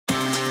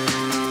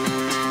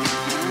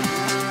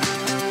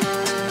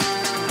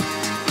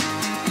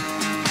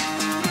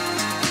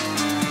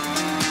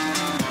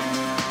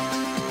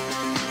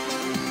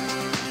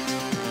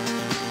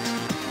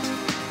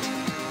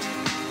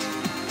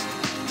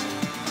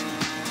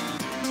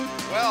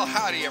Well,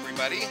 howdy,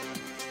 everybody.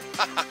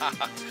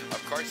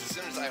 Of course, as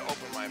soon as I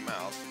open my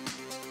mouth,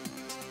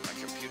 my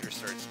computer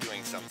starts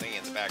doing something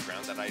in the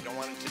background that I don't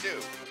want it to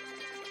do.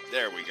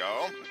 There we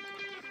go.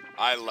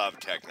 I love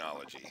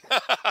technology.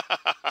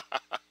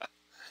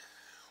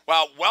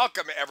 Well,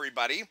 welcome,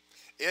 everybody.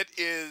 It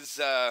is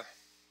 9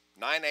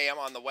 a.m.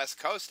 on the West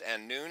Coast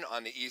and noon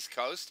on the East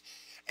Coast,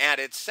 and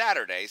it's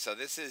Saturday, so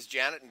this is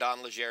Janet and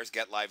Don Legere's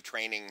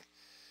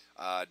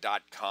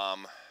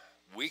GetLiveTraining.com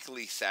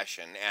weekly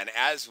session, and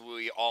as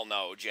we all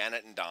know,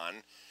 Janet and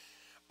Don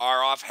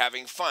are off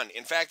having fun.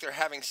 In fact, they're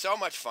having so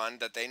much fun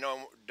that they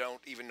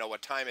don't even know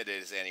what time it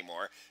is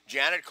anymore.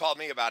 Janet called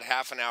me about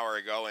half an hour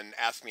ago and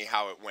asked me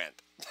how it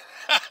went.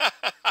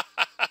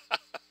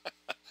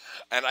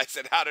 And I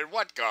said, how did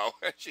what go?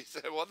 And she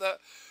said, well,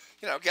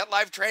 Get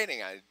Live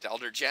Training. I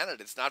told her, Janet,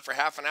 it's not for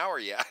half an hour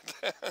yet.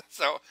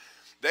 So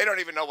they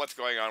don't even know what's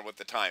going on with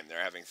the time.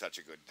 They're having such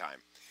a good time.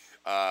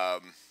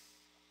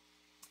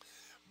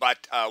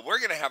 But we're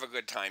going to have a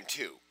good time,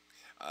 too,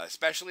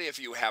 especially if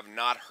you have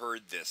not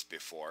heard this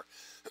before.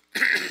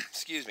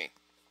 Excuse me.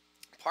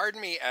 Pardon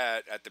me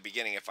at the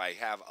beginning if I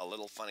have a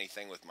little funny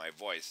thing with my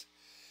voice.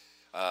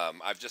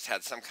 I've just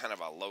had some kind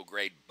of a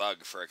low-grade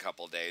bug for a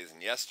couple days,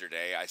 and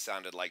yesterday I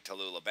sounded like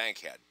Tallulah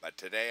Bankhead. But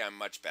today I'm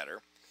much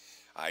better.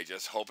 I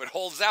just hope it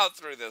holds out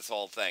through this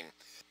whole thing.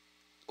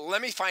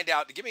 Let me find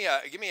out. Give me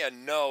a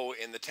no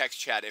in the text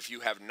chat if you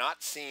have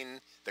not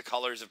seen The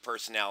Colors of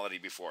Personality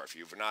before. If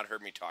you've not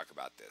heard me talk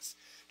about this,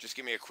 just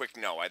give me a quick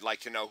no. I'd like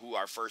to know who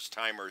our first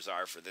timers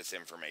are for this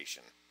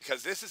information,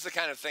 because this is the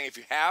kind of thing, if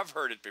you have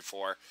heard it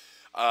before,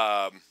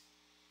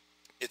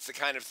 it's the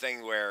kind of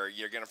thing where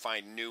you're going to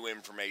find new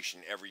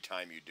information every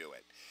time you do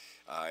it,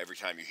 every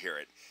time you hear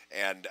it.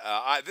 And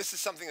this is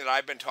something that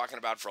I've been talking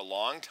about for a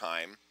long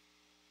time,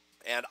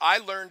 and I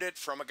learned it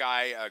from a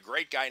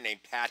great guy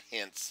named Pat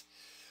Hintz,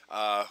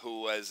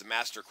 who was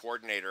master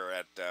coordinator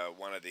at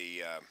one of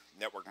the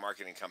network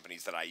marketing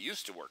companies that I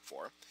used to work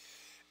for.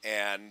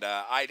 And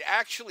I'd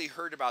actually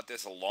heard about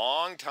this a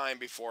long time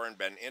before and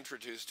been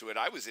introduced to it.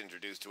 I was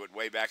introduced to it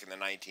way back in the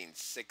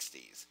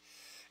 1960s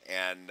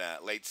and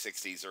late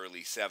 60s,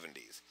 early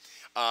 70s.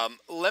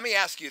 Let me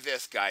ask you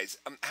this, guys.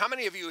 How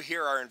many of you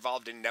here are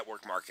involved in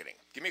network marketing?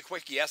 Give me a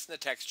quick yes in the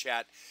text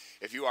chat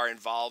if you are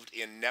involved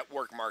in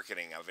network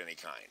marketing of any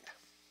kind.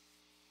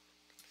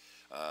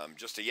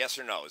 Just a yes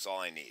or no is all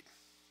I need.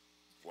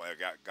 Well, I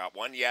got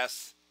one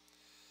yes,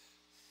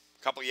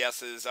 a couple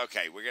yeses.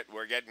 Okay,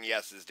 we're getting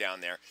yeses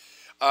down there.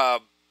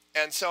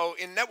 And so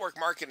in network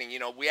marketing,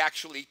 we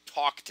actually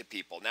talk to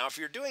people. Now, if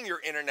you're doing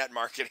your internet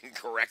marketing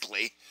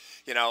correctly,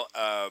 you'll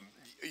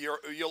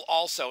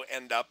also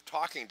end up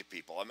talking to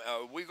people.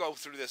 We go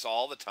through this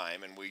all the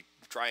time, and we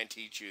try and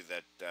teach you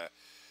that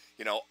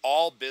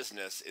all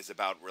business is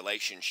about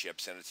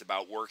relationships, and it's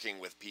about working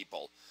with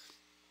people.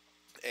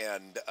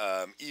 And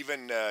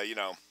even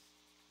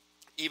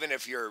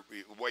if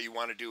what you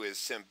want to do is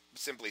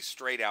simply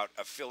straight out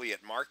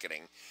affiliate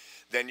marketing,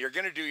 then you're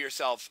going to do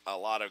yourself a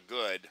lot of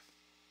good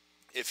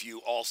if you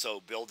also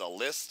build a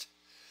list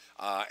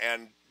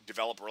and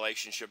develop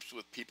relationships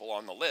with people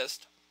on the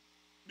list,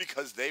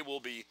 because they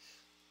will be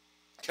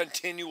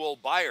continual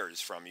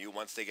buyers from you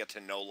once they get to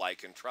know,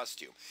 like, and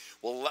trust you.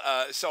 Well,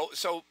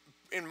 so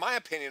in my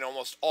opinion,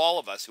 almost all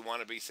of us who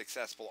want to be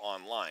successful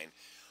online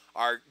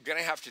are going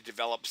to have to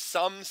develop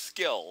some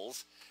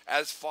skills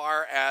as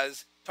far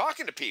as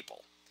talking to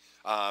people,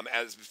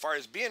 as far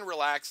as being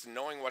relaxed and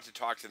knowing what to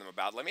talk to them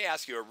about. Let me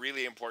ask you a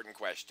really important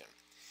question.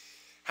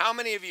 How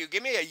many of you,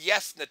 give me a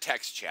yes in the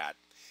text chat,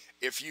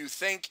 if you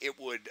think it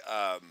would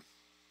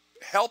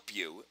help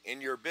you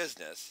in your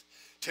business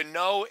to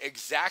know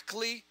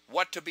exactly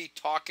what to be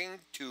talking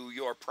to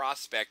your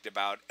prospect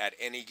about at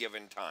any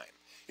given time.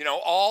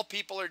 All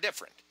people are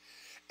different.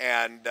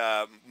 And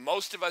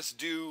most of us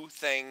do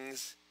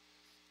things.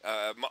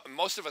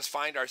 Most of us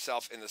find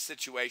ourselves in the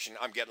situation,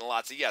 I'm getting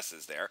lots of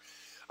yeses there.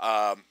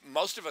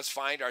 Most of us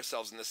find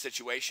ourselves in the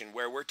situation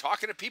where we're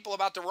talking to people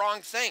about the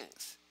wrong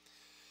things.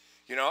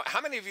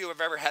 How many of you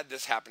have ever had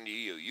this happen to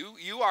you?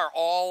 You are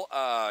all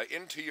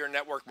into your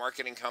network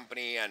marketing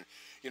company, and,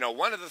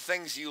 one of the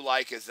things you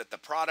like is that the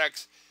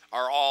products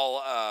are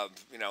all,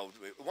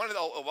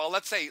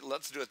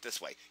 let's do it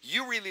this way.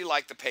 You really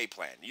like the pay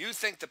plan. You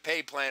think the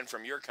pay plan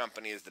from your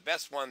company is the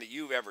best one that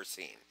you've ever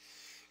seen.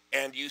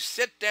 And you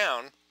sit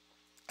down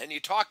and you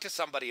talk to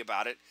somebody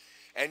about it,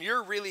 and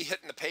you're really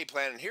hitting the pay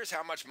plan, and here's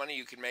how much money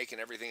you can make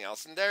and everything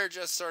else. And they're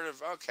just sort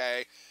of,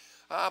 okay,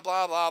 blah,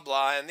 blah,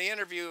 blah. And the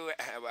interview,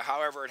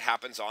 however it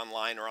happens,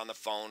 online or on the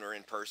phone or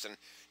in person,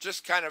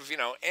 just kind of,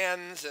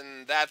 ends,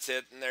 and that's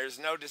it. And there's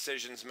no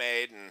decisions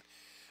made, and,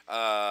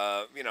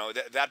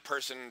 that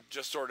person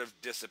just sort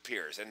of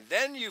disappears. And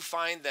then you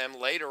find them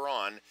later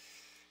on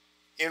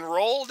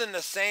enrolled in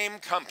the same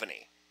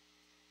company,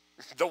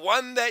 the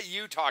one that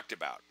you talked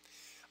about,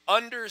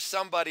 under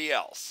somebody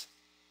else.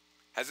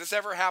 Has this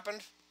ever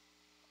happened?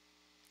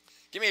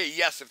 Give me a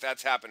yes if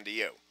that's happened to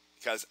you,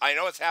 because I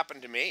know it's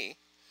happened to me.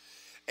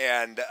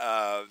 And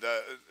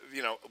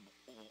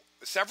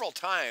several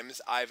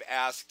times I've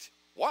asked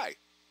why.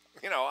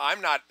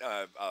 I'm not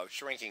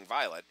shrinking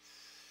violet.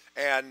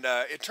 And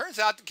it turns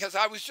out because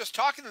I was just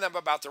talking to them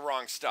about the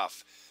wrong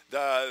stuff.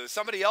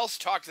 Somebody else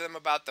talked to them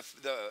about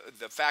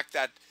the fact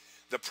that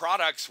the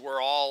products were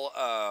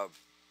all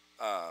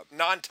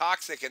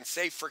non-toxic and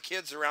safe for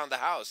kids around the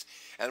house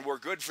and were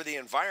good for the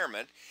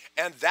environment,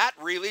 and that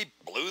really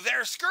blew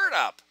their skirt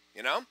up.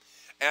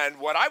 And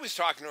what I was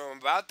talking to them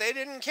about, they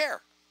didn't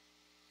care,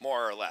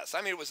 more or less.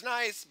 I mean, it was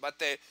nice,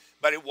 but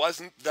it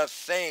wasn't the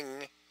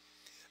thing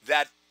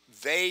that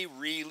they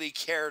really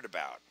cared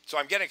about. So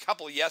I'm getting a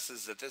couple of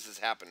yeses that this has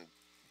happened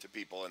to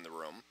people in the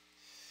room.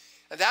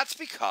 And that's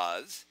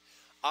because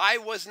I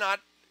was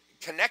not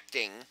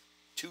connecting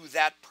to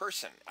that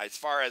person as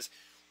far as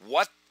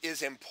what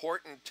is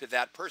important to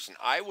that person.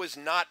 I was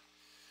not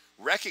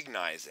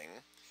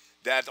recognizing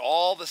that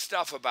all the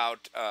stuff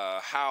about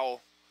how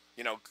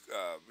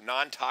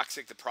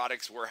non-toxic the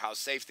products were, how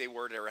safe they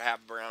were to have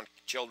around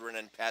children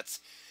and pets,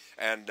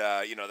 and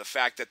the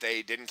fact that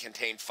they didn't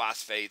contain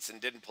phosphates and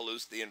didn't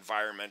pollute the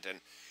environment,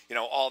 and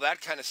all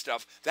that kind of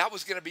stuff, that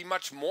was going to be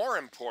much more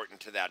important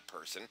to that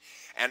person,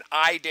 and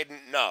I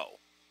didn't know.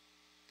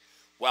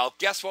 Well,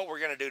 guess what we're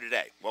going to do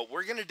today? What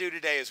we're going to do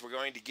today is we're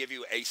going to give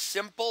you a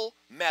simple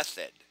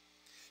method.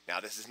 Now,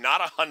 this is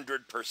not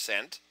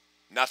 100%.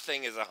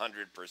 Nothing is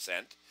 100%.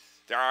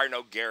 There are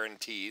no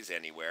guarantees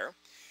anywhere.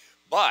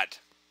 But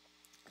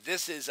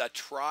this is a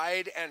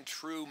tried and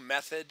true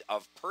method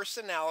of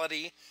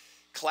personality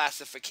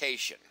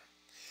classification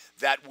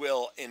that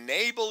will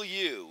enable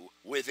you,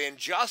 within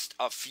just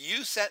a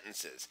few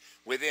sentences,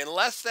 within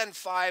less than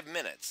 5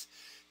 minutes,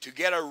 to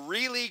get a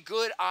really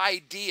good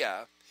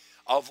idea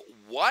of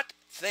what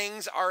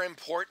things are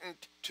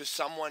important to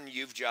someone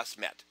you've just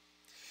met,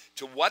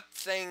 to what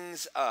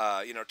things,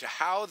 to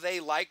how they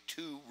like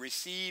to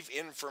receive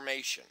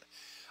information.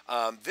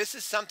 This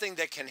is something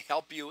that can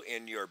help you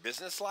in your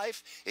business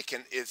life.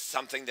 It's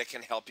something that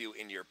can help you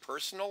in your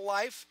personal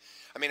life.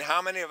 I mean,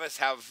 how many of us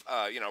have,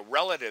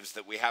 relatives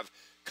that we have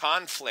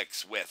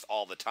conflicts with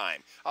all the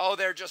time? Oh,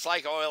 they're just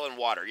like oil and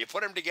water. You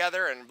put them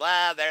together and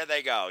blah, there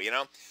they go,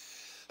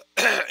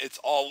 It's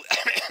all,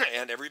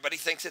 and everybody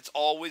thinks it's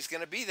always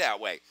going to be that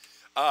way.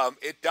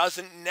 It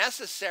doesn't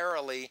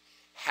necessarily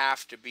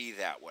have to be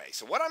that way.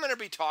 So what I'm going to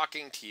be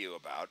talking to you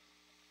about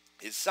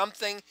is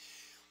something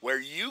where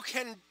you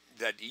can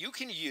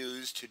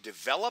use to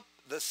develop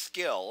the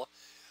skill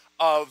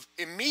of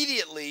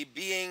immediately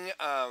being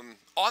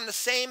on the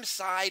same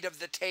side of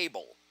the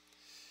table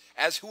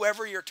as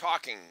whoever you're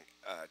talking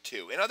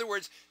to. In other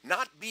words,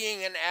 not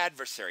being an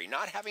adversary,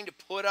 not having to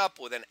put up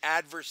with an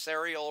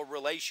adversarial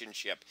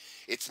relationship.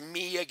 It's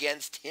me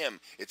against him.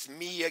 It's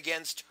me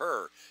against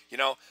her.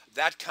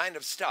 That kind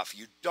of stuff.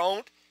 You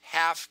don't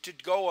have to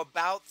go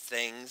about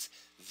things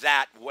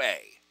that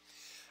way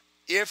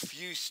if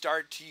you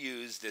start to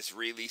use this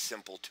really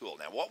simple tool.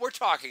 Now, what we're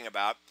talking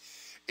about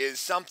is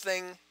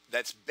something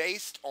that's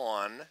based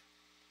on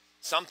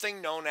something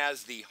known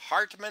as the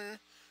Hartman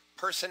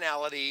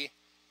personality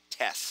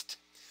test.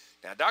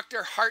 Now,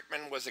 Dr.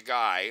 Hartman was a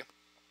guy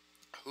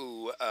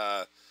who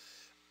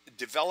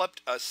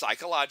developed a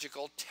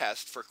psychological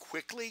test for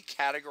quickly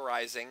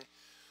categorizing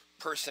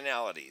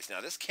personalities.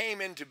 Now, this came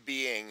into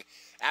being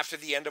after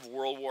the end of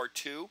World War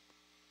II.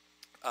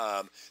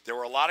 There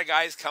were a lot of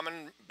guys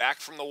coming back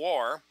from the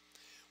war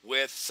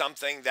with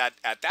something that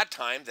at that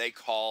time they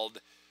called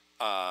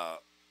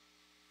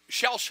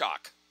shell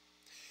shock.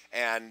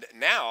 And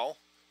now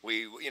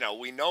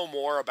we know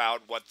more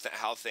about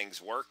how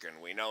things work,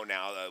 and we know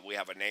now that we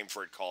have a name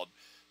for it called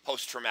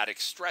post-traumatic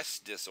stress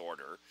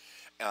disorder.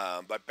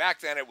 But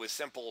back then it was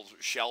simple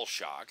shell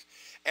shock,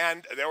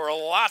 and there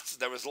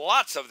was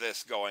lots of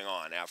this going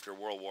on after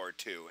World War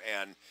II,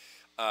 and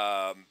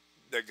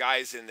the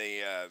guys in the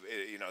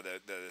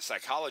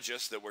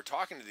psychologists that were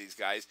talking to these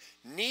guys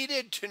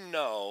needed to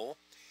know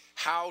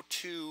how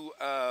to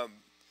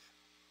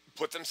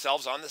put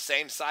themselves on the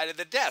same side of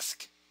the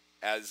desk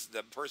as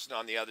the person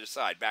on the other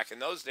side. Back in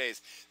those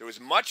days, there was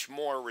much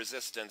more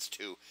resistance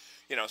to,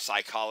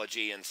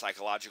 psychology and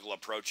psychological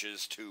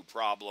approaches to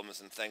problems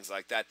and things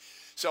like that.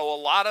 So a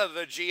lot of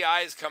the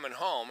GIs coming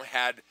home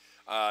had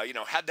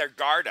their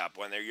guard up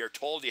when you're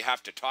told you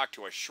have to talk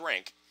to a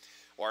shrink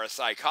or a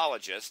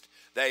psychologist.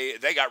 They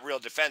got real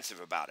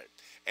defensive about it.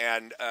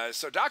 And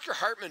so Dr.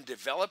 Hartman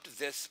developed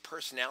this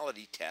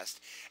personality test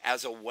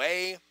as a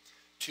way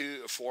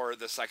for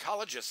the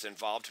psychologists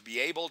involved to be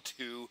able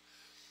to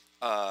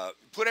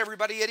put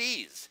everybody at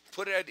ease,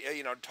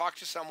 talk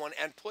to someone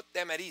and put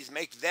them at ease,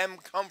 make them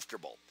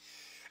comfortable.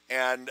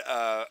 And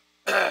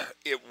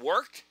it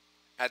worked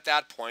at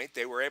that point.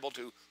 They were able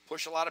to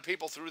push a lot of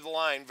people through the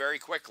line very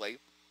quickly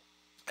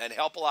and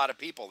help a lot of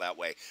people that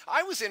way.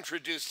 I was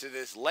introduced to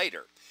this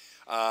later.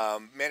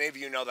 Many of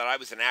you know that I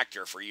was an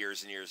actor for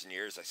years and years and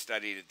years. I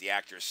studied at the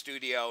Actors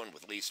Studio and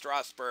with Lee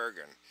Strasberg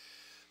and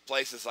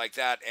places like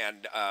that.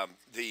 And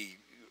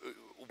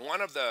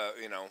one of the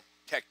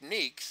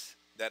techniques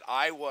that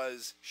I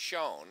was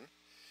shown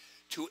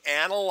to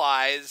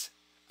analyze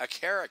a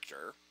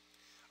character.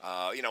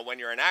 When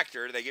you're an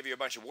actor, they give you a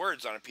bunch of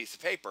words on a piece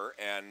of paper,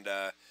 and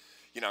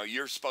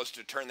you're supposed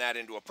to turn that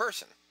into a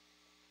person.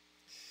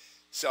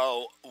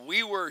 So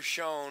we were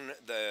shown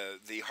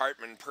the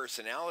Hartman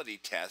personality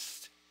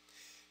test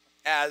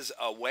as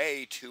a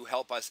way to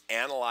help us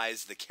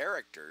analyze the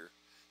character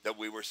that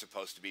we were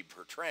supposed to be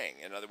portraying.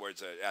 In other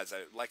words, as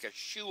like a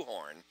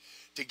shoehorn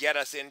to get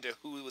us into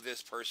who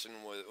this person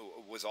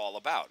was all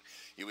about.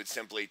 You would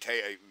simply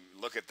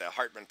look at the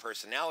Hartman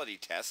personality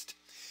test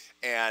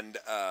and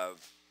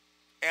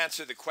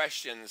answer the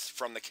questions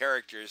from the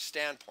character's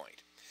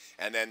standpoint,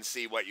 and then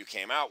see what you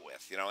came out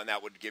with, and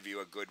that would give you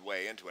a good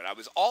way into it. I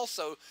was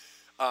also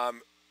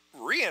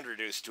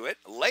reintroduced to it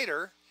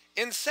later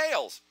in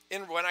sales,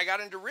 when I got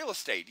into real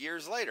estate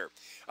years later.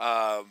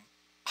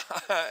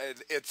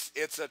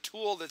 It's a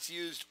tool that's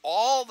used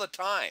all the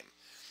time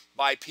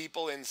by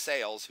people in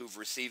sales who've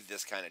received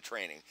this kind of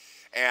training.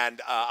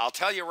 And I'll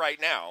tell you right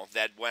now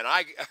that when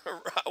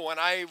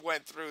I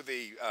went through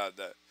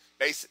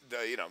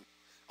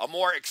a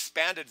more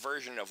expanded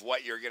version of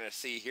what you're going to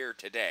see here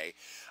today,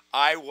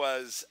 I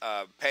was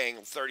paying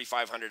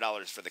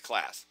 $3,500 for the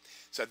class.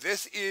 So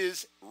this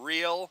is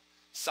real,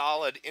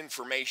 solid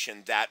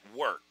information that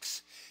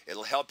works.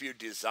 It'll help you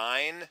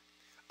design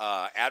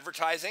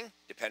advertising,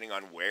 depending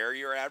on where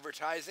you're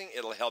advertising.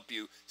 It'll help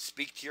you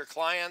speak to your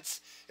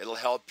clients. It'll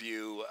help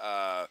you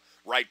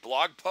write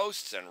blog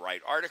posts and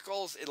write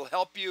articles. It'll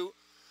help you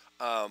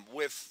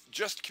with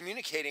just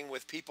communicating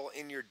with people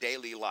in your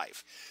daily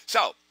life.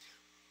 So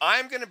what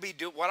I'm going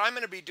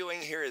to be doing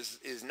here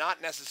is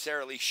not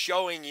necessarily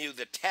showing you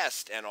the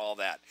test and all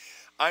that.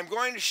 I'm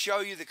going to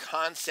show you the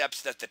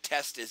concepts that the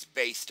test is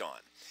based on.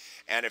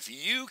 And if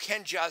you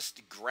can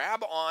just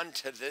grab on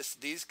to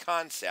these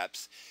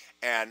concepts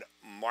and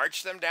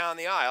march them down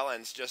the aisle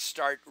and just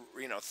start,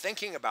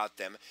 thinking about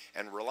them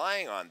and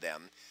relying on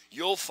them,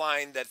 you'll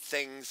find that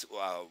things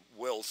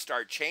will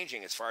start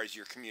changing as far as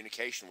your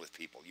communication with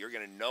people. You're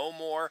going to know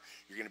more.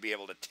 You're going to be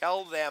able to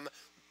tell them,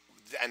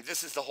 and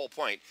this is the whole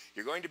point,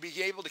 you're going to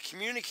be able to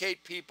communicate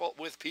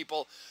with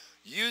people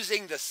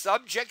using the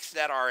subjects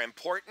that are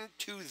important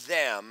to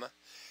them,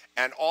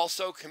 and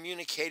also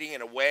communicating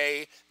in a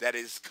way that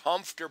is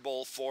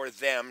comfortable for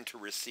them to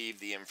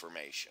receive the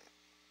information.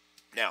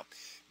 Now,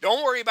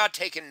 don't worry about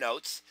taking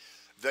notes.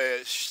 The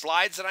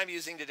slides that I'm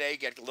using today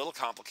get a little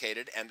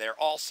complicated, and they're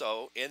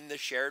also in the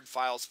shared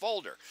files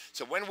folder.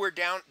 So when we're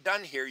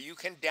done here, you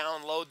can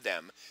download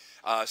them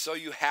so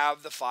you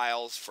have the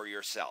files for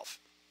yourself.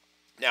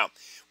 Now,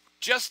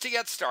 just to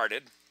get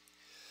started,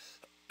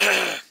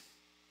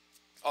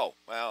 oh,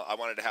 well, I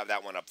wanted to have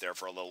that one up there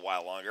for a little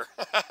while longer.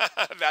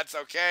 That's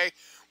okay.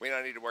 We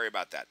don't need to worry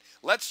about that.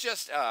 Let's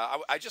just,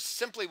 I just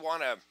simply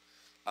want to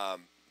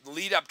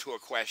lead up to a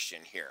question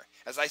here.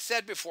 As I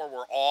said before,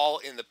 we're all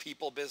in the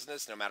people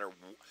business, no matter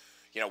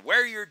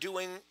where you're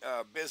doing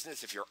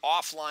business, if you're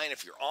offline,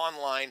 if you're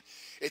online.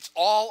 It's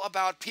all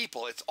about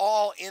people. It's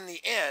all, in the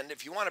end,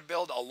 if you want to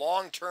build a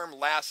long-term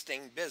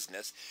lasting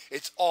business,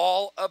 it's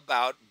all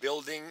about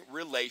building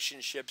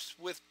relationships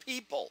with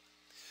people.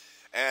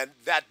 And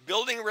that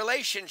building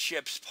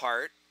relationships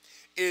part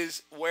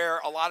is where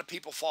a lot of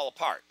people fall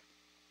apart.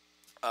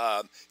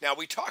 Now,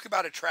 we talk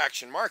about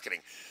attraction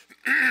marketing,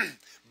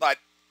 but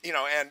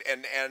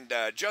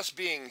just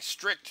being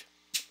strict,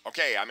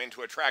 okay, I'm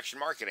into attraction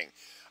marketing.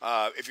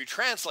 If you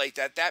translate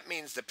that, that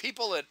means the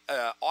people that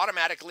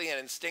automatically and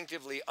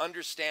instinctively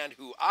understand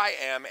who I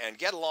am and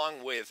get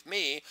along with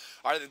me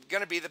are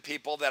going to be the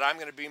people that I'm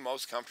going to be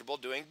most comfortable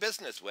doing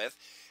business with,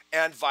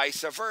 and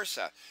vice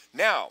versa.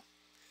 Now,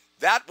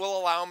 that will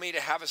allow me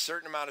to have a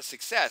certain amount of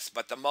success,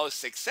 but the most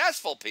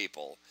successful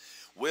people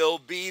will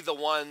be the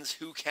ones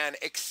who can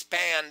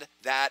expand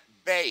that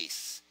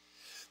base.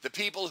 The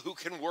people who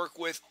can work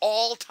with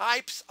all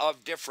types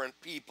of different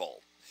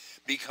people,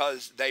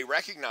 because they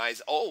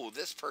recognize, oh,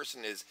 this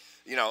person is,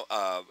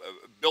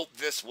 built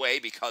this way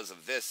because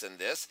of this and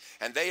this,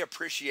 and they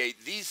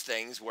appreciate these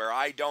things where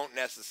I don't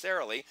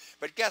necessarily.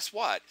 But guess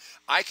what?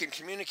 I can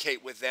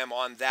communicate with them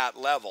on that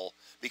level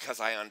because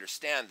I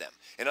understand them.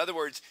 In other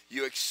words,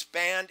 you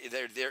expand,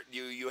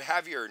 you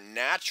have your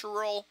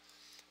natural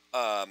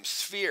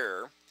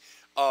sphere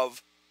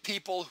of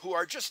people who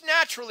are just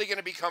naturally going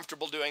to be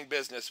comfortable doing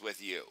business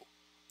with you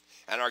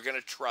and are going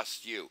to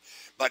trust you.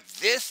 But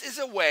this is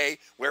a way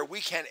where we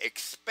can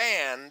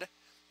expand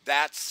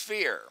that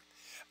sphere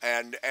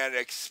and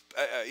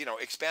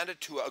expand it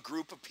to a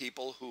group of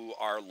people who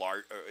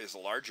is a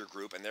larger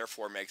group, and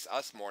therefore makes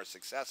us more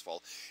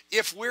successful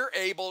if we're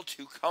able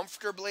to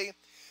comfortably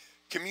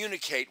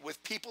communicate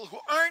with people who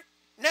aren't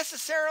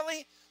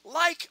necessarily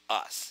like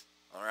us.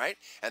 All right,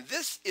 and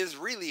this is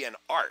really an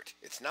art.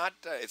 It's not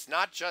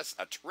just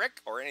a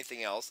trick or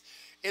anything else.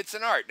 It's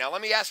an art. Now,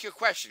 let me ask you a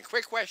question.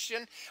 Quick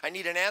question. I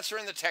need an answer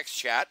in the text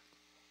chat.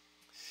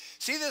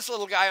 See this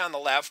little guy on the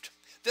left?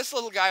 This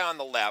little guy on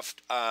the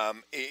left,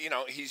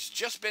 he's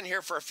just been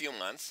here for a few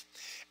months,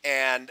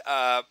 And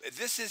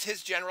this is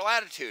his general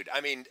attitude.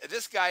 I mean,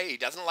 this guy, he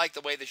doesn't like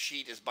the way the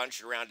sheet is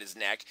bunched around his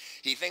neck.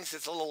 He thinks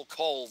it's a little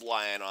cold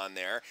lying on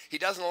there. He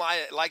doesn't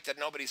like that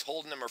nobody's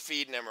holding him or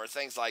feeding him or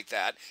things like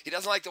that. He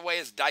doesn't like the way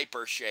his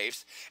diaper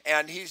shapes.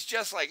 And he's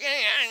just like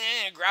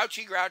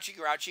grouchy, grouchy,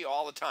 grouchy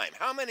all the time.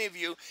 How many of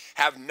you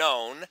have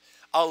known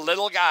a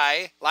little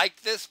guy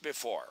like this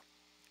before?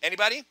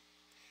 Anybody?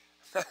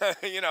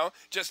 You know,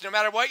 just no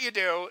matter what you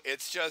do,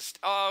 it's just,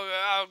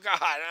 oh God,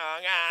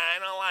 I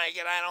don't like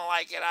it, I don't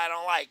like it, I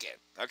don't like it.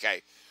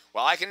 Okay,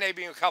 well, I can name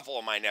you a couple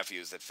of my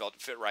nephews that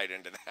fit right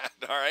into that,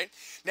 all right?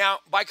 Now,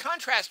 by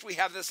contrast, we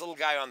have this little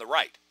guy on the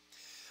right.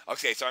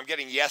 Okay, so I'm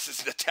getting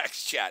yeses in the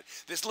text chat.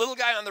 This little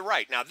guy on the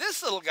right. Now,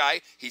 this little guy,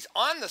 he's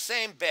on the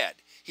same bed.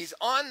 He's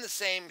on the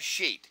same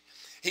sheet.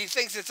 He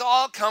thinks it's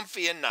all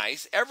comfy and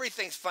nice.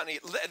 Everything's funny.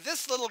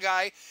 This little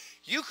guy,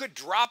 you could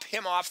drop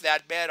him off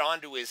that bed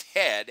onto his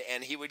head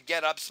and he would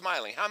get up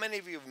smiling. How many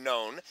of you have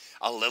known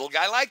a little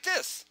guy like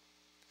this?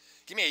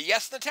 Give me a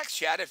yes in the text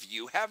chat if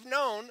you have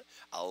known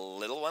a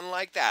little one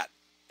like that.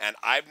 And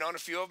I've known a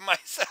few of them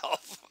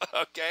myself,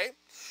 okay?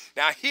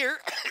 Now here,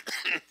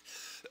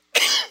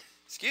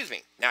 excuse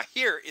me. Now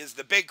here is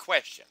the big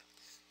question.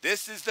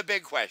 This is the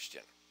big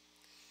question.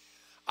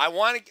 I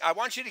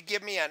want you to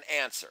give me an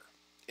answer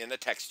in the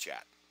text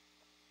chat.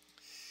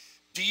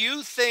 Do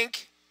you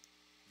think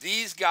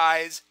these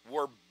guys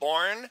were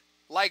born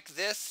like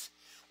this,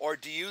 or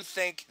do you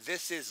think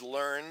this is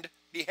learned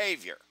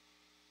behavior?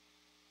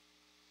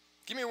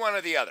 Give me one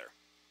or the other.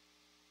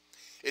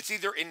 It's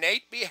either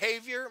innate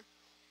behavior,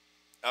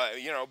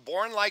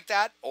 born like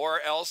that,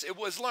 or else it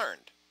was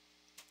learned.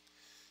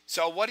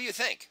 So what do you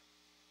think?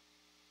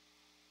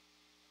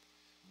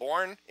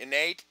 Born,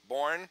 innate,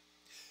 born?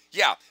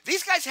 Yeah,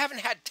 these guys haven't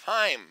had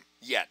time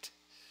yet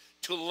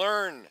to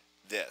learn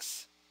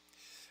this.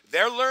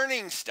 They're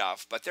learning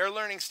stuff, but they're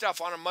learning stuff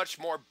on a much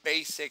more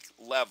basic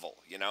level,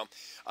 you know,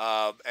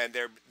 and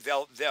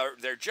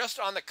they're just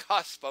on the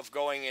cusp of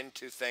going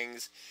into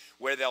things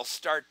where they'll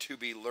start to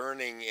be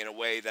learning in a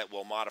way that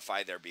will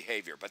modify their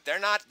behavior, but they're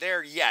not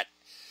there yet,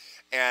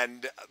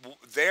 and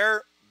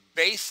their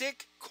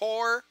basic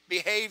core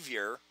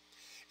behavior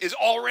is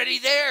already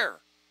there.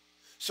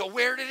 So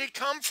where did it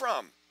come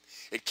from?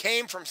 It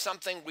came from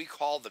something we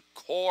call the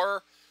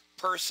core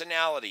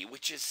personality,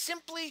 which is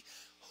simply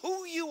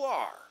who you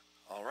are.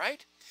 All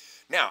right.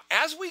 Now,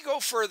 as we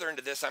go further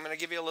into this, I'm going to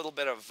give you a little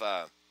bit of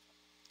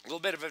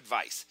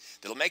advice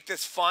that'll make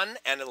this fun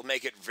and it'll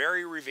make it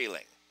very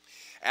revealing.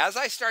 As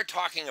I start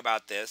talking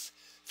about this,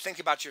 think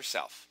about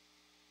yourself.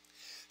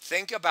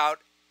 Think about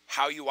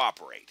how you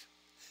operate.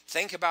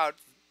 Think about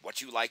what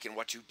you like and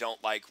what you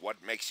don't like, what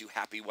makes you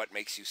happy, what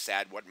makes you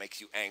sad, what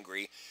makes you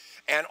angry.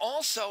 And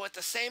also, at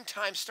the same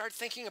time, start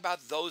thinking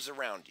about those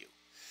around you.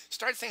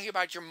 Start thinking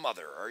about your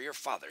mother or your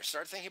father.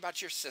 Start thinking about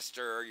your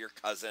sister or your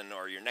cousin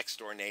or your next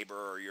door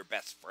neighbor or your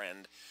best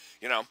friend,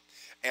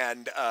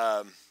 and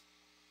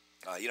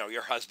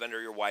your husband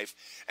or your wife,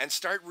 and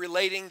start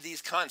relating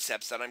these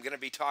concepts that I'm going to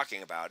be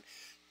talking about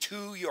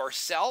to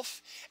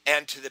yourself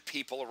and to the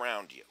people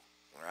around you.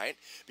 All right?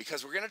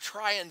 Because we're going to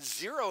try and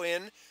zero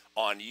in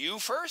on you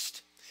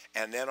first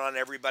and then on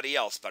everybody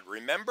else. But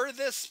remember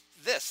this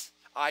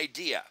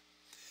idea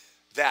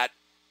that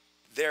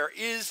there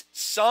is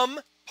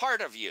some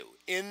part of you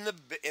in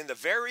the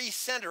very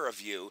center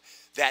of you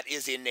that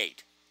is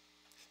innate,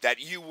 that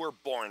you were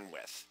born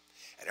with,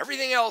 and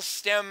everything else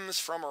stems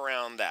from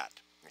around that.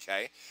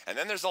 Okay, and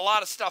then there's a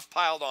lot of stuff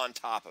piled on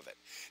top of it.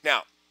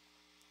 Now,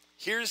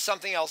 here's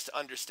something else to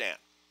understand.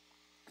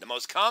 The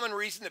most common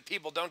reason that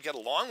people don't get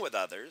along with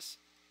others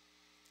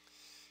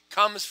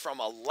comes from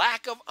a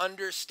lack of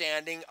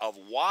understanding of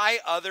why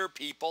other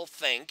people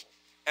think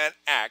and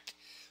act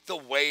the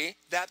way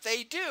that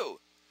they do.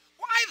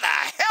 Why the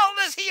hell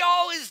does he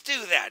always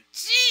do that?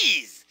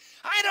 Jeez,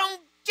 I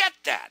don't get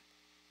that.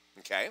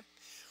 Okay,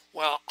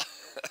 well,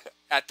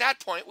 at that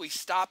point, we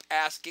stop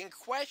asking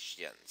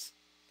questions,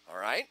 all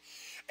right?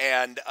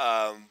 And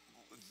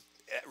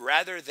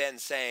rather than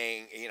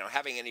saying,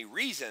 having any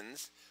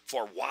reasons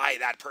for why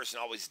that person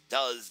always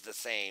does the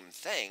same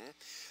thing,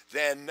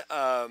 then,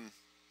 that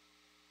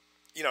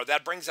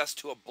brings us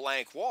to a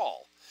blank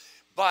wall.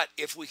 But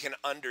if we can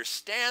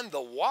understand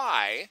the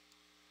why,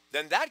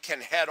 then that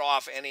can head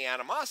off any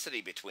animosity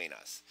between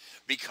us,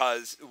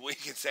 because we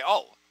can say,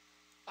 oh,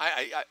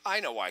 I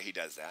know why he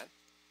does that.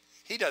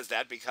 He does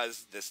that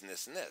because this and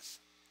this and this.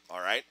 All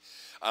right?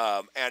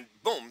 And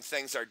boom,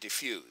 things are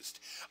diffused.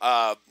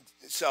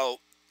 So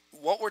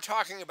what we're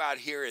talking about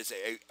here is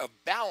a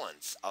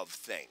balance of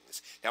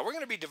things. Now, we're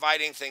going to be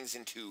dividing things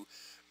into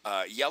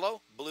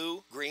yellow,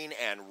 blue, green,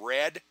 and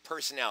red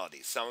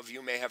personalities. Some of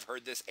you may have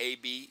heard this A,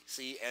 B,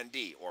 C, and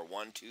D, or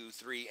 1, 2,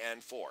 3,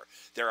 and 4.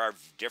 There are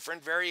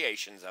different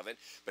variations of it,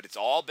 but it's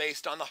all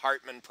based on the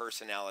Hartman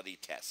personality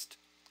test.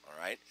 All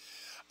right?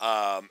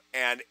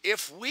 And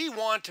if we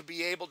want to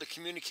be able to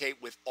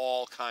communicate with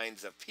all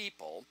kinds of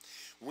people,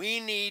 we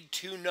need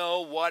to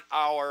know what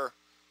our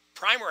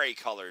primary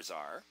colors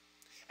are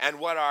and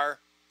what our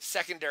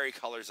secondary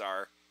colors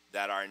are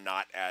that are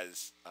not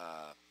as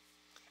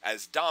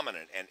as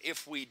dominant. And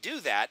if we do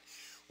that,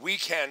 we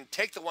can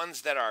take the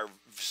ones that are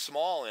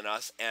small in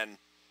us and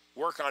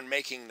work on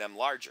making them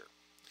larger,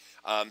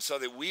 so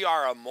that we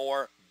are a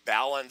more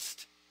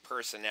balanced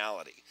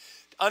personality.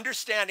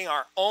 Understanding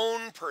our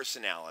own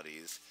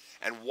personalities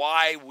and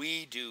why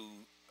we do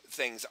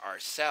things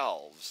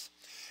ourselves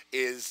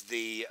is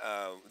the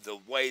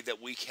way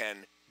that we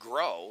can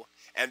grow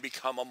and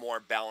become a more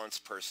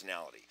balanced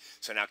personality.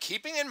 So now,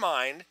 keeping in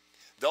mind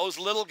those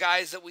little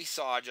guys that we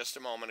saw just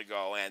a moment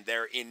ago and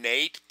their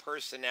innate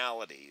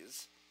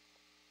personalities,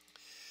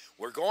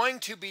 we're going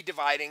to be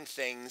dividing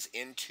things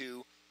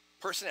into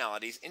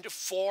personalities into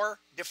 4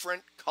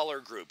 different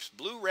color groups: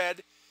 blue,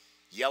 red,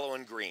 yellow,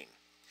 and green.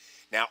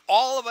 Now,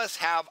 all of us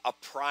have a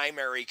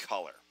primary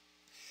color,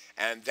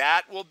 and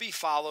that will be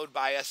followed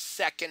by a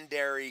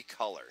secondary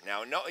color.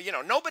 Now,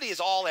 nobody is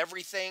all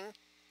everything.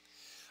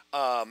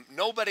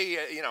 Nobody,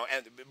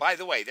 and by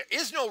the way, there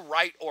is no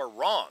right or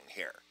wrong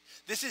here.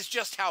 This is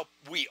just how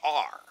we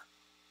are.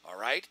 All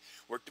right?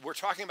 We're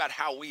talking about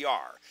how we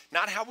are,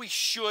 not how we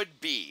should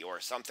be or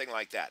something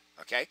like that.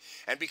 Okay?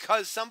 And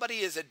because somebody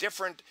is a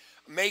different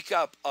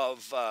makeup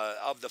of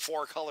the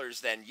 4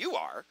 colors than you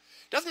are,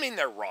 doesn't mean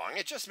they're wrong.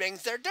 It just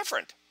means they're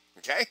different.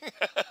 Okay?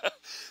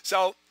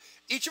 So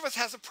each of us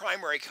has a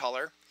primary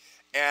color,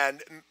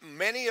 and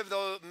many of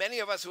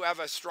us who have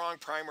a strong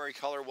primary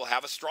color will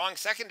have a strong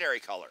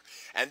secondary color,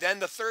 and then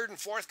the 3rd and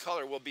 4th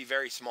color will be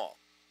very small.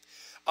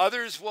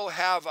 Others will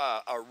have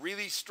a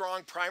really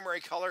strong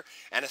primary color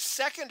and a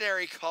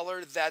secondary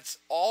color that's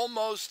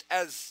almost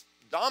as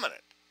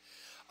dominant.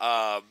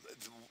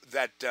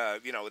 That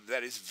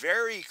is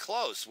very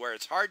close, where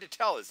it's hard to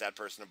tell, is that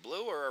person a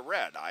blue or a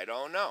red? I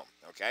don't know.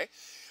 Okay.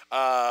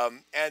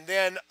 And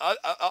then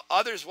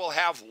others will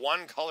have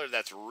one color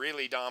that's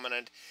really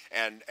dominant,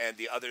 and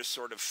the others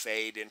sort of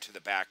fade into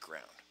the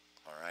background.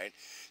 All right.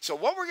 So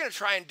what we're going to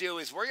try and do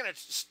is we're going to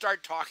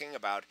start talking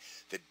about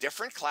the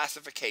different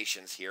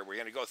classifications here. We're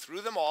going to go through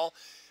them all.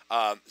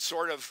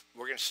 We're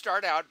going to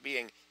start out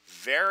being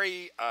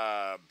very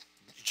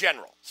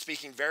general,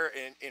 speaking very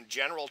in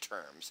general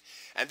terms,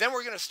 and then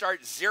we're going to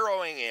start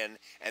zeroing in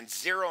and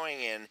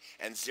zeroing in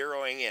and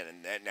zeroing in.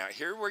 And then, now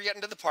here we're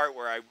getting to the part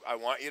where I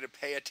want you to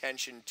pay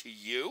attention to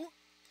you.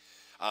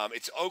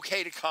 It's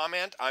okay to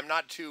comment. I'm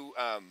not too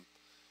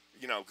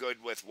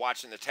good with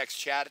watching the text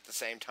chat at the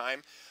same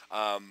time,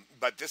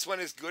 but this one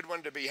is a good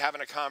one to be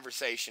having a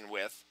conversation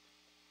with.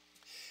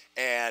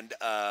 And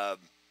as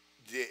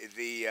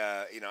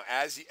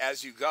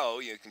you go,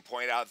 you can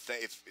point out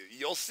if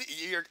you'll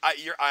see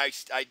I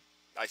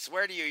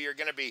swear to you,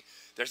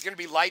 there's gonna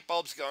be light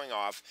bulbs going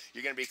off.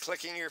 You're gonna be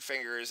clicking your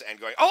fingers and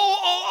going,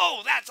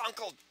 oh, that's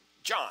Uncle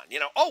John.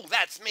 Oh,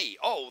 that's me.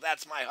 Oh,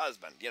 that's my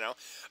husband.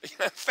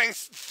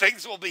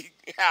 Things will be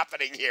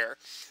happening here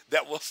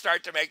that will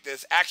start to make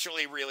this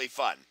actually really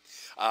fun,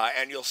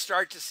 and you'll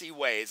start to see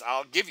ways.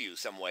 I'll give you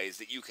some ways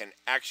that you can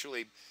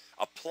actually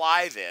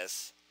apply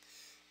this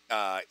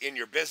in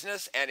your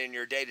business and in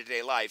your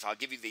day-to-day life. I'll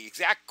give you the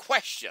exact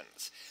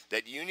questions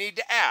that you need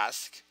to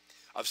ask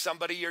of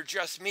somebody you're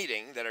just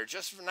meeting, that are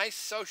just nice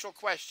social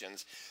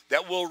questions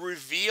that will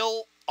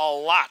reveal a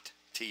lot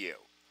to you,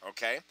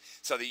 okay?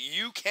 So that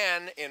you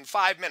can, within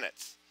 5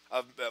 minutes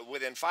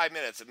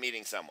of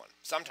meeting someone,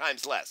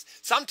 sometimes less,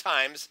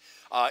 sometimes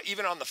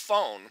even on the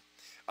phone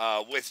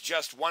with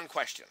just one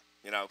question,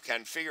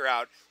 can figure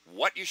out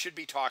what you should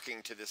be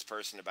talking to this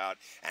person about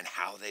and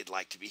how they'd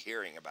like to be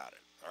hearing about it.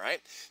 All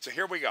right, so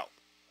here we go.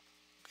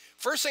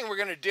 First thing we're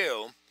going to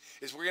do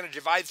is we're going to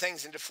divide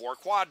things into 4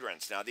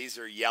 quadrants. Now, these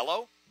are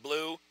yellow,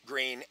 blue,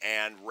 green,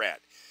 and red.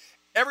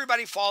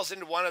 Everybody falls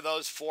into one of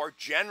those 4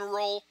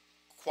 general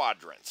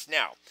quadrants.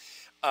 Now,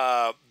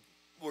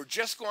 we're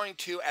just going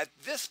to, at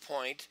this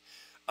point,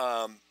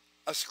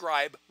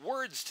 ascribe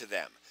words to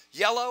them.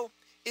 Yellow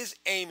is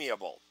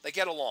amiable. They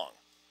get along.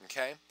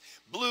 Okay.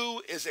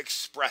 Blue is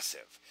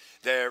expressive.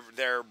 They're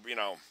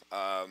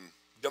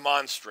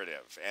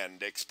demonstrative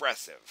and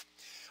expressive.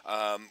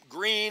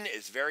 Green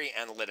is very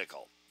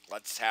analytical.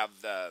 Let's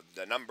have the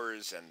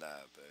numbers and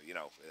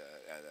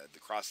the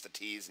cross the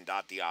T's and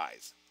dot the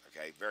I's.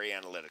 Okay, very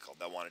analytical.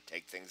 They'll want to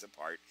take things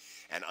apart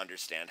and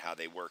understand how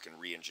they work and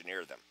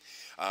re-engineer them.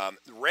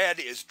 Red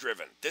is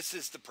driven. This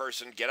is the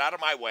person, get out of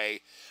my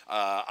way.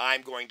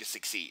 I'm going to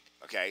succeed.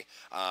 Okay,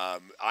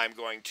 I'm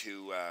going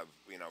to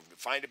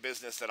find a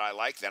business that I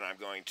like. Then I'm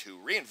going to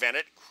reinvent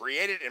it,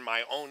 create it in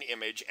my own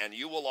image, and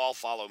you will all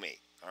follow me.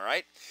 All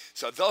right.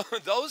 So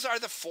those are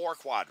the 4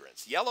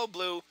 quadrants: yellow,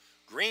 blue,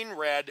 green,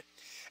 red.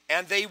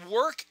 And they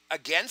work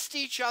against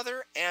each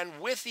other and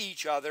with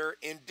each other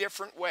in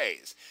different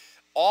ways.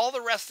 All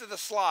the rest of the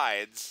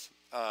slides,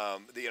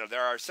 there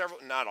are several,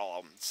 not all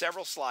of them,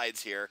 several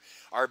slides here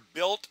are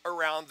built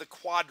around the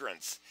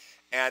quadrants.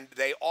 And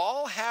they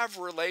all have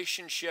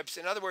relationships.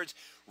 In other words,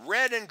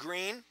 red and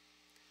green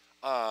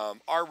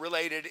are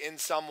related in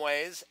some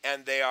ways,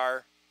 and they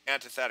are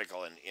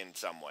antithetical in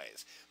some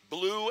ways.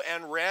 Blue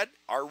and red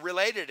are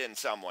related in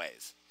some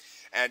ways,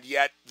 and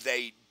yet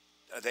they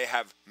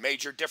have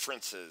major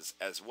differences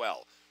as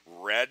well.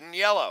 Red and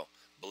yellow,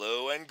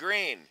 blue and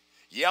green,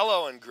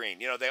 Yellow and green,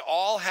 they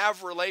all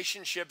have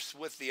relationships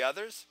with the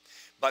others,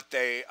 but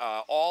they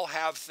all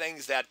have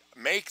things that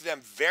make them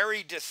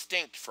very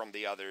distinct from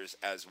the others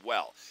as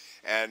well.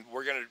 And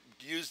we're going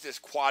to use this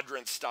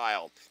quadrant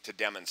style to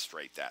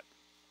demonstrate that.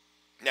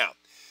 Now,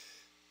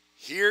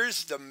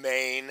 here's the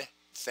main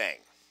thing.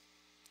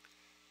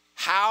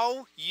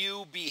 How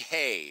you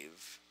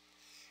behave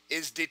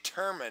is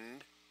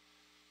determined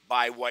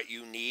by what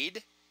you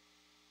need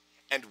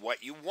and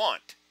what you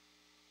want.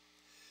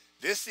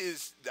 This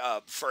is,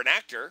 for an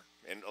actor,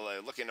 and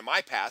look into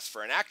my past,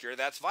 for an actor,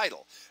 that's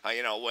vital.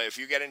 If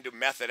you get into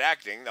method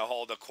acting, the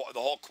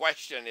whole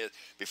question is,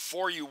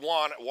 before you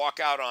walk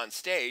out on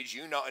stage,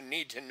 you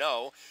need to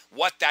know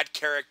what that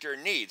character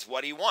needs,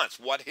 what he wants,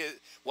 what's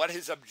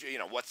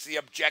the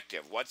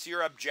objective, what's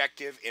your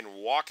objective in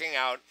walking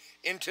out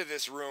into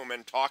this room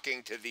and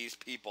talking to these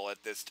people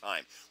at this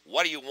time.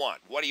 What do you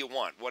want? What do you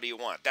want? What do you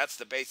want? That's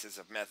the basis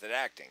of method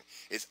acting,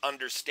 is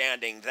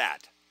understanding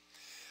that.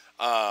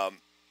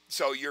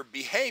 So your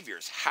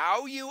behaviors,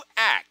 how you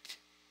act,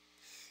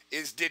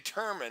 is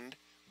determined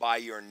by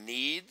your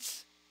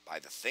needs, by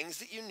the things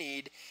that you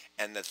need,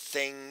 and the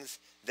things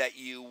that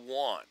you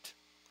want.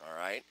 All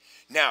right?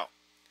 Now,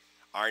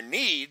 our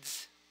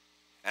needs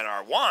and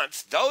our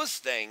wants, those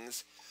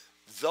things,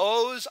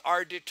 those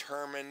are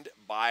determined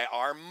by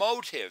our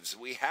motives.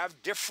 We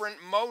have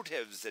different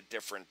motives at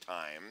different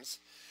times,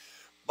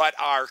 but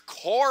our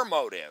core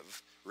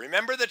motive,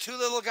 remember the two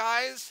little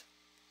guys?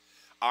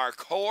 Our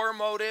core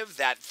motive,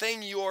 that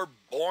thing you're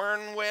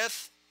born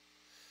with,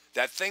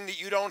 that thing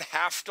that you don't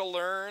have to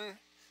learn,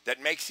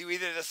 that makes you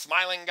either the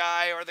smiling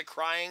guy or the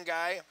crying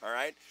guy, all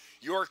right?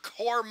 Your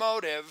core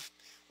motive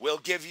will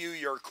give you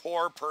your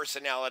core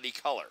personality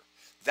color.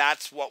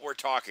 That's what we're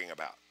talking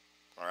about,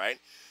 all right?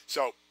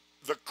 So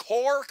the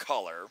core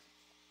color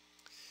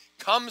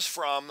comes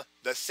from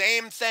the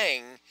same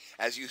thing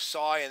as you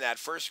saw in that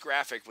first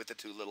graphic with the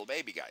two little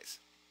baby guys,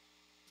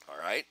 all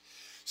right?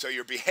 So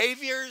your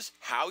behaviors,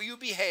 how you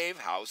behave,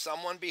 how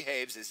someone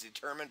behaves, is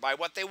determined by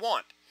what they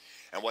want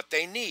and what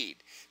they need.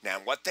 Now,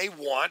 what they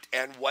want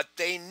and what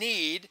they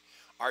need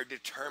are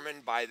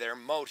determined by their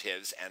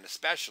motives, and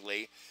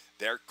especially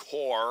their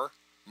core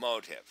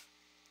motive.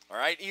 All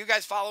right? You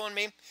guys following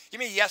me? Give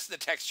me a yes in the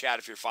text chat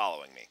if you're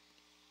following me.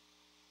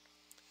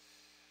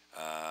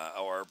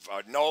 Or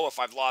no if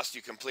I've lost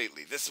you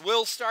completely. This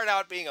will start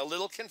out being a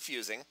little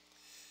confusing.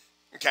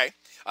 Okay,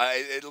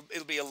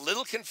 it'll be a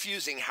little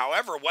confusing.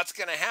 However, what's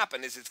going to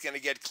happen is it's going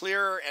to get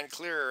clearer and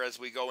clearer as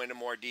we go into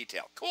more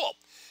detail. Cool.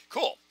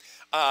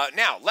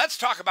 Now, let's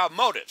talk about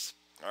motives.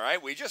 All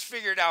right, we just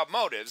figured out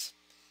motives.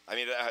 I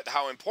mean,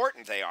 how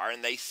important they are,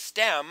 and they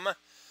stem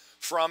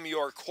from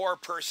your core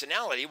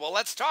personality. Well,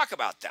 let's talk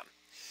about them.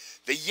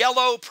 The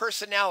yellow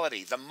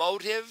personality, the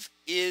motive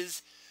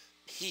is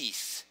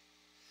peace.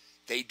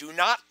 They do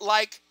not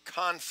like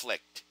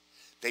conflict.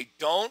 They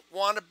don't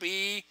want to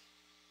be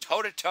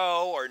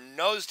toe-to-toe or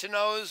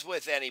nose-to-nose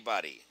with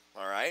anybody,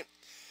 all right?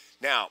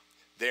 Now,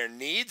 their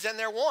needs and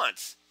their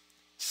wants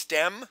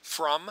stem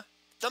from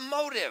the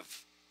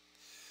motive.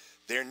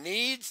 Their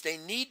needs, they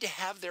need to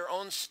have their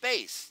own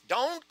space.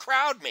 Don't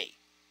crowd me,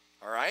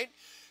 all right?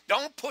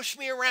 Don't push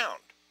me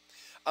around.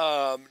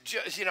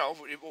 Just,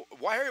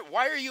 why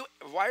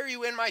are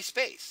you in my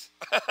space?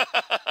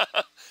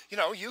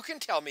 You can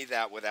tell me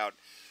that without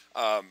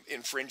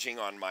infringing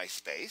on my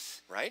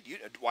space, right?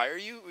 Why are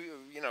you,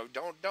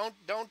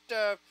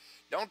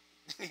 don't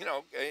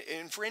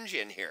infringe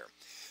in here.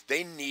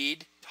 They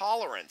need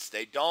tolerance.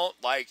 They don't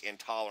like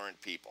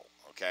intolerant people,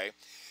 okay?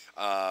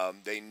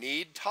 They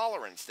need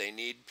tolerance. They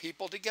need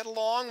people to get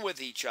along with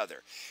each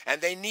other.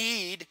 And they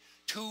need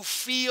to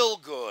feel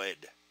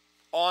good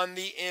on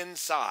the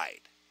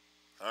inside,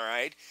 all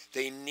right?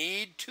 They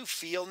need to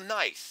feel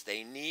nice.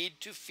 They need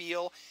to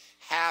feel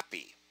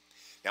happy.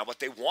 Now, what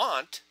they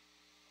want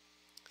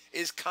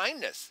is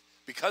kindness.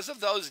 Because of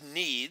those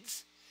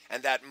needs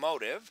and that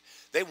motive,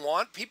 they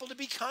want people to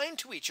be kind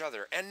to each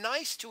other and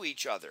nice to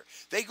each other.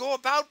 They go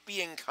about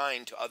being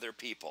kind to other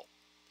people.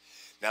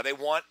 Now, they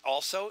want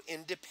also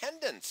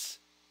independence,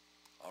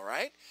 all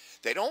right?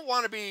 They don't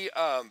want to be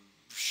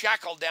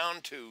shackled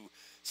down to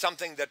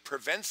something that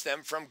prevents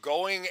them from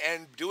going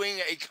and doing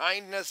a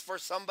kindness for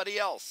somebody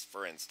else,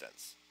 for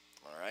instance,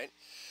 all right?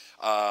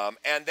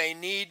 And they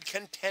need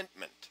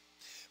contentment.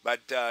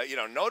 But,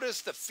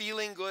 notice the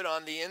feeling good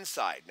on the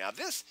inside. Now,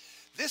 this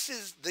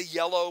is the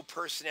yellow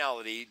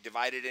personality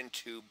divided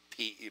into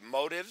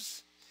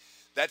motives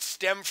that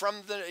stem from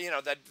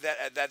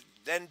that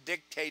then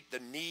dictate the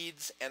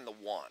needs and the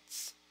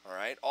wants. All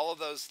right? All of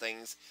those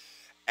things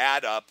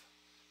add up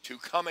to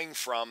coming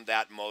from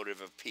that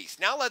motive of peace.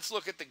 Now, let's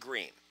look at the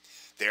green.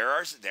 There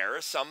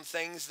are some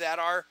things that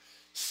are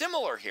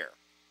similar here.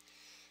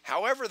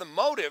 However, the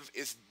motive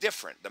is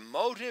different. The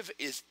motive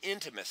is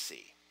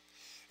intimacy.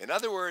 In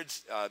other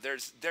words,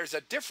 there's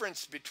a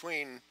difference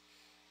between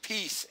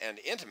peace and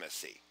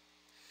intimacy.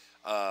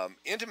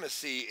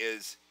 Intimacy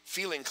is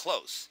feeling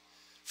close,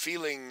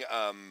 feeling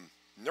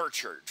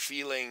nurtured,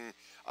 feeling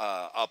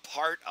a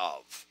part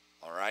of,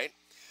 all right?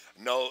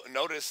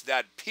 Notice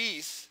that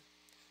peace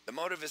The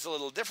motive is a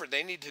little different.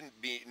 They need to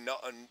be no,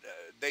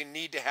 they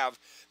need to have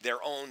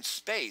their own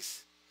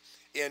space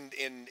in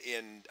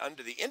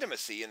under the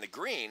intimacy in the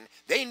green.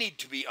 They need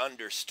to be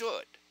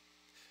understood.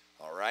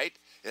 All right?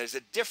 There's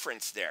a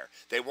difference there.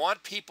 They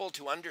want people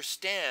to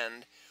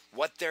understand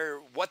what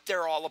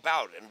they're all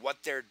about and what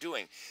they're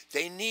doing.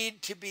 They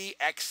need to be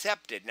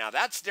accepted. Now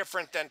that's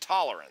different than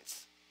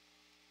tolerance.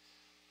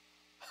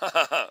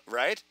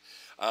 Right?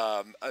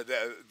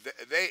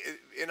 They,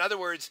 in other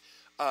words,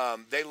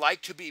 they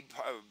like to be.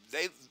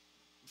 They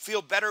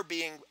feel better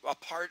being a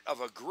part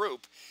of a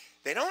group.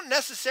 They don't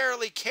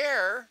necessarily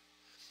care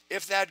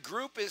if that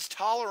group is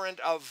tolerant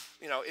of,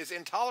 is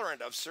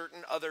intolerant of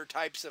certain other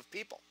types of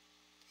people.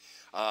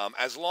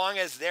 As long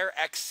as they're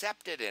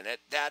accepted in it,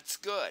 that's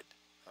good.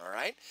 All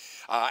right?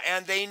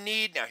 And they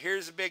need, now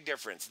here's a big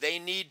difference. They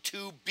need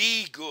to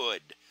be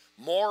good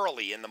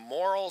morally, in the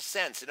moral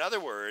sense. In other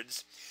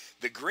words,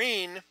 the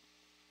green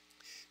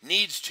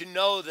needs to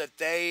know that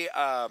they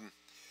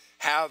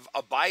have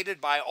abided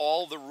by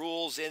all the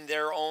rules in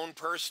their own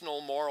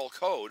personal moral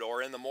code,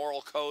 or in the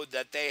moral code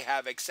that they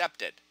have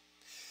accepted.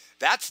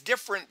 That's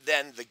different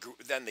than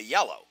the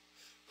yellow,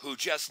 who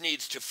just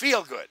needs to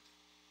feel good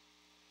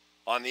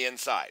on the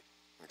inside,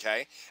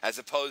 okay? As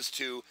opposed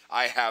to,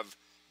 I have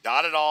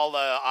dotted all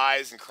the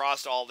I's and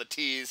crossed all the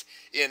T's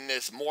in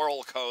this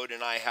moral code,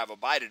 and I have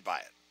abided by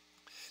it.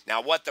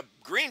 Now, what the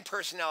green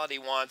personality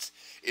wants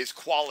is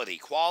quality.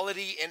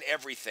 Quality in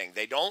everything.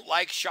 They don't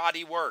like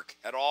shoddy work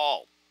at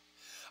all.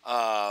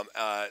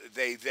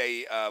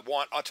 They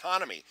want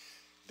autonomy.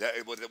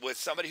 With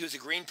somebody who's a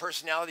green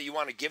personality, you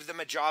want to give them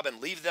a job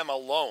and leave them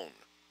alone,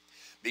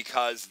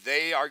 because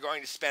they are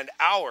going to spend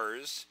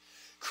hours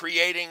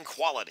creating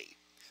quality.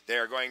 They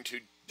are going to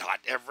dot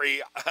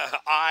every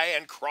I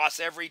and cross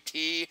every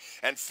T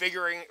and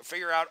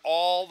figure out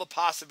all the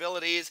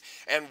possibilities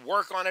and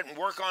work on it and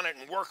work on it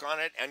and work on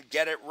it and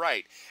get it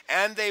right.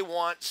 And they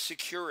want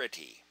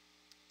security.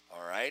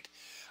 All right?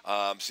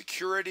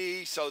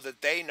 Security so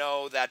that they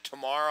know that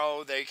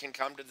tomorrow they can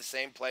come to the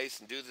same place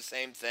and do the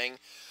same thing.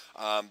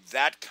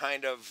 That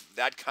kind of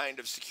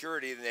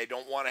security, and they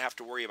don't want to have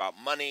to worry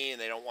about money, and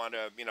they don't want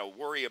to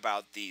worry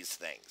about these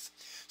things.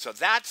 So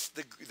that's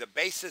the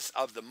basis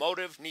of the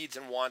motive, needs,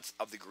 and wants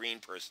of the green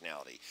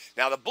personality.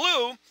 Now the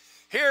blue,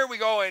 here we're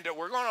going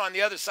on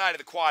the other side of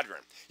the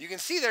quadrant. You can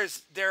see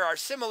there are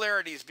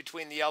similarities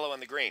between the yellow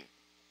and the green.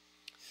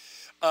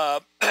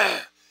 But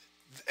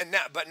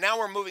now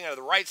we're moving on to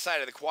the right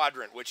side of the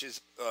quadrant, which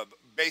is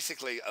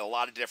basically a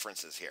lot of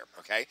differences here,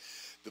 okay?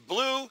 The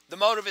blue, the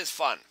motive is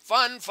fun.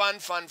 Fun, fun,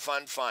 fun,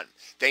 fun, fun.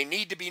 They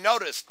need to be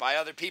noticed by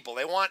other people.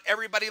 They want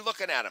everybody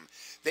looking at them.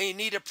 They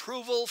need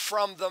approval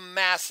from the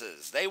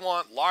masses. They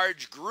want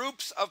large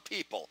groups of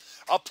people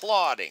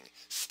applauding,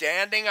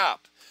 standing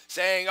up,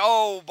 saying,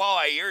 oh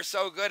boy, you're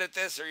so good at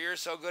this or you're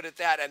so good at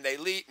that. And they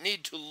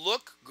need to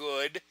look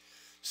good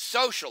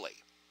socially.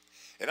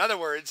 In other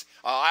words,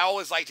 I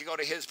always like to go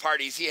to his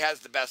parties. He has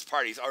the best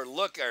parties. Or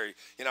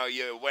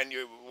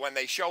when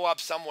they show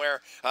up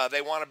somewhere,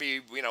 they want to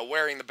be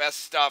wearing the best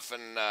stuff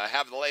and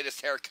have the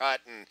latest haircut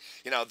and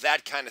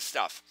that kind of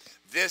stuff.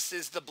 This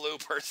is the blue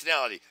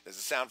personality. Does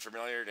it sound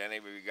familiar to any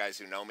of you guys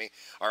who know me?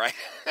 All right.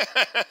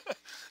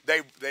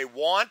 They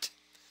want.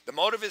 The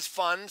motive is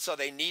fun, so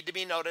they need to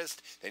be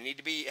noticed. They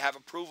need to have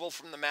approval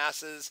from the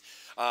masses.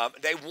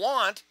 They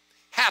want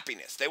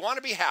happiness. They want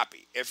to be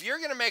happy. If you're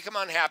going to make them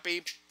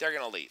unhappy, they're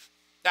going to leave.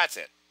 That's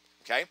it.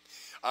 Okay?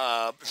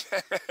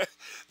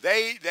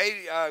 They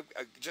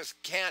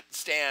just can't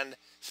stand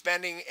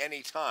spending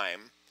any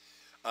time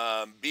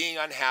being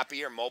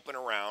unhappy or moping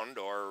around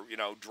or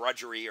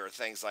drudgery or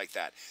things like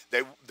that.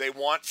 They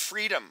want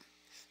freedom.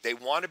 They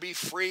want to be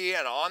free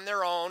and on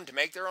their own, to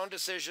make their own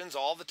decisions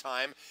all the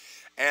time.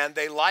 And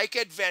they like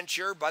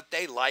adventure, but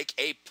they like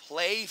a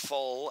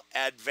playful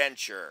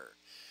adventure.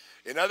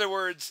 In other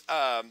words,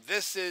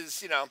 this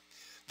is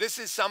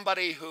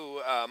somebody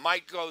who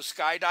might go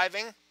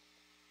skydiving,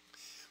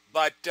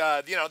 but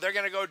they're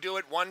going to go do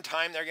it one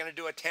time. They're going to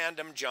do a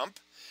tandem jump,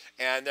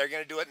 and they're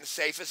going to do it in the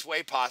safest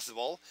way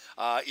possible,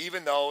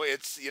 even though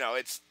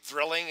it's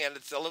thrilling and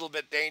it's a little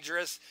bit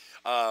dangerous.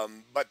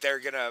 But they're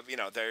going to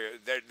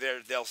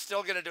they'll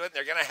still going to do it. And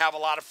they're going to have a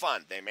lot of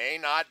fun. They may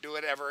not do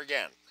it ever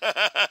again.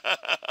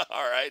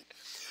 All right.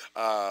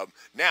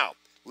 Now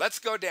let's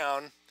go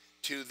down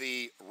to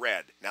the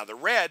red. Now the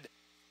red,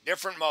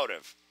 different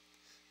motive.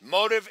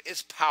 Motive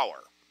is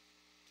power.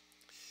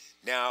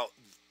 Now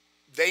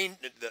the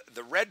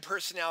red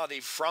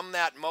personality, from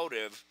that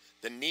motive,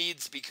 the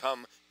needs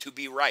become to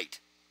be right.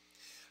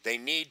 They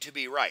need to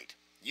be right.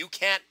 You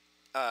can't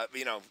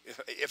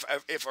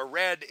if a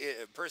red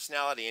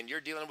personality, and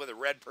you're dealing with a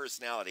red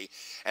personality,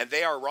 and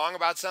they are wrong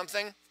about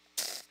something,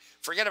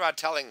 forget about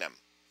telling them.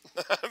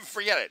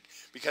 Forget it,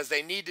 because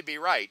they need to be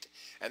right,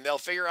 and they'll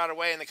figure out a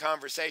way in the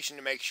conversation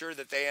to make sure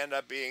that they end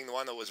up being the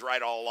one that was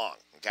right all along,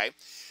 okay?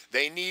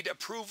 They need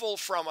approval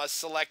from a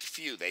select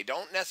few. They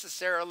don't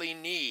necessarily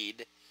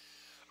need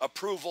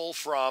approval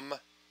from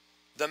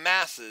the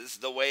masses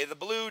the way the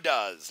blue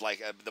does.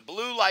 Like the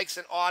blue likes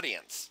an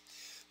audience.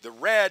 The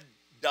red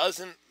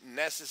doesn't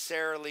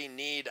necessarily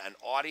need an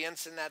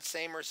audience in that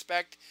same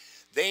respect.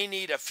 They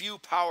need a few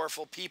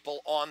powerful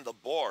people on the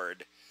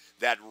board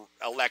that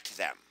elect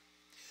them,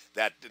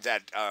 that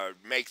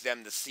make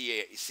them the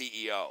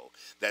CEO,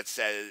 that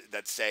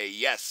say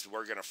yes,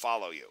 we're going to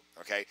follow you.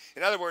 Okay.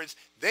 In other words,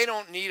 they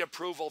don't need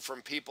approval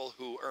from people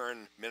who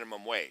earn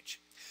minimum wage.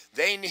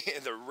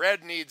 The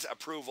red needs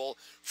approval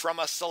from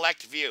a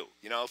select few.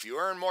 You know, if you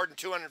earn more than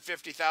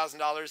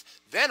 $250,000,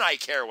 then I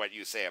care what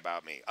you say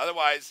about me.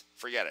 Otherwise,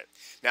 forget it.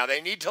 Now,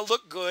 they need to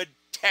look good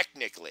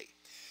technically.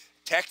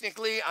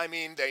 Technically, I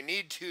mean, they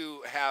need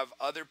to have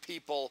other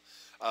people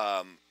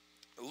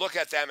look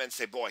at them and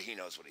say, boy, he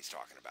knows what he's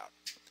talking about.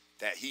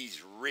 That he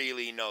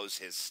really knows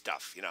his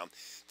stuff. You know,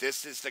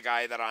 this is the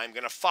guy that I'm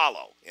going to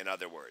follow, in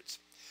other words.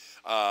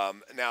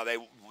 Now,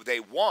 they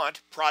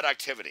want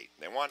productivity.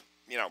 They want,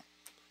 you know,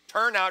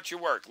 turn out your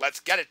work.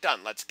 Let's get it done.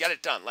 Let's get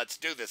it done. Let's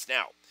do this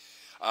now.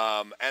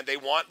 And they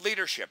want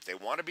leadership. They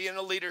want to be in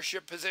a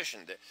leadership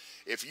position.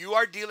 If you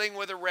are dealing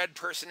with a red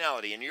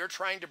personality and you're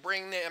trying to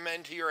bring them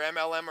into your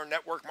MLM or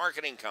network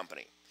marketing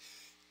company,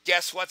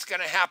 guess what's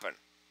going to happen?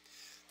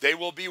 They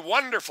will be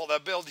wonderful. They'll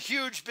build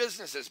huge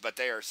businesses, but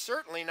they are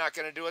certainly not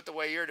going to do it the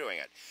way you're doing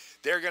it.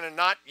 They're going to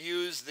not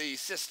use the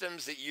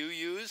systems that you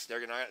use.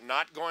 They're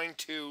not going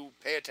to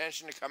pay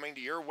attention to coming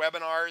to your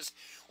webinars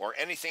or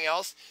anything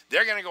else.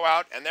 They're going to go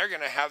out and they're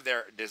going to have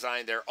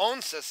design their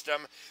own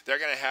system. They're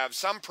going to have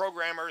some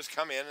programmers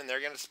come in and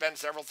they're going to spend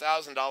several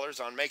 $1,000s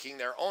on making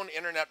their own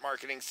internet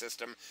marketing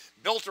system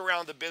built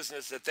around the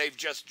business that they've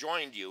just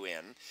joined you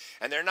in.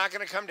 And they're not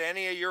going to come to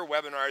any of your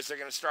webinars. They're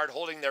going to start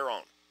holding their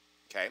own.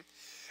 Okay?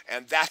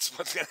 And that's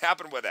what's going to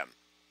happen with them.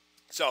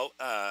 So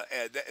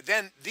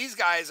then these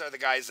guys are the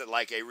guys that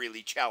like a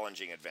really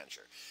challenging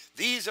adventure.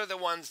 These are the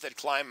ones that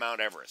climb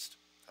Mount Everest.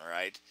 All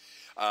right.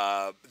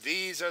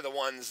 These are the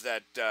ones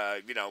that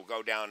you know,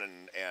 go down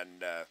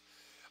and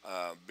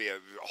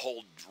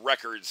hold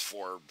records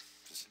for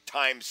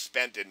time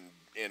spent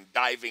in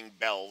diving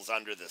bells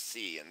under the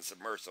sea and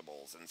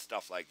submersibles and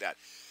stuff like that.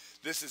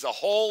 This is a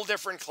whole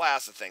different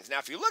class of things. Now,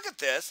 if you look at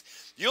this,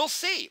 you'll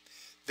see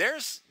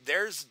there's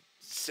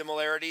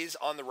similarities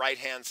on the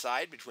right-hand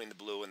side between the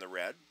blue and the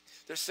red.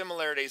 There's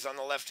similarities on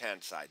the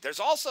left-hand side. There's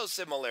also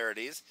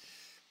similarities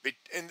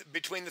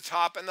between the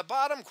top and the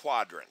bottom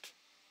quadrant.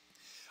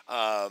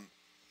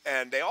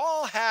 And they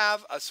all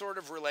have a sort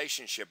of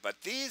relationship,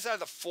 but these are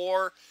the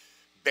four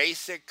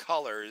basic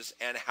colors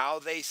and how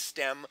they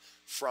stem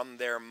from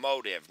their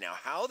motive. Now,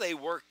 how they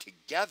work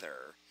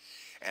together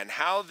and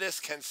how this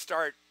can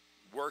start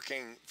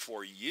working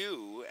for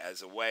you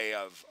as a way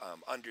of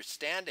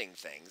understanding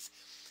things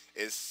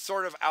is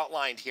sort of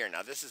outlined here.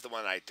 Now, this is the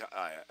one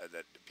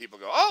that people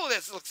go, oh,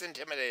 this looks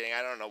intimidating.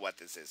 I don't know what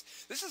this is.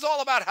 This is all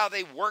about how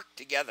they work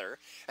together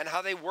and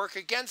how they work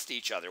against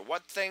each other.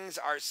 What things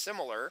are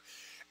similar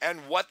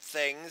and what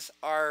things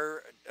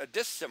are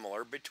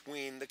dissimilar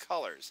between the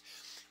colors.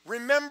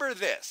 Remember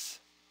this,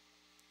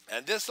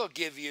 and this will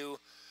give you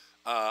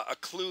a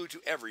clue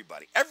to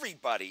everybody.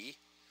 Everybody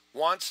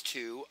wants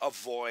to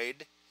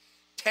avoid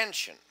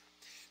tension.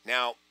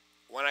 Now,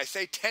 when I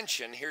say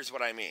tension, here's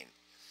what I mean.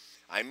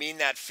 I mean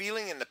that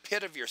feeling in the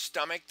pit of your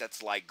stomach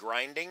that's like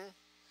grinding,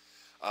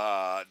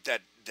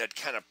 that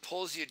kind of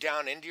pulls you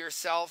down into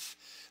yourself,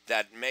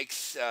 that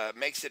makes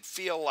it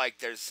feel like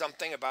there's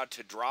something about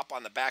to drop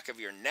on the back of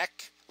your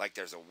neck, like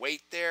there's a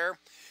weight there.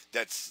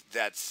 That's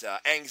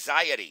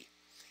anxiety,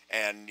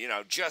 and you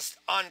know, just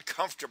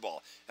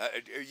uncomfortable.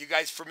 Are you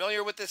guys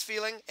familiar with this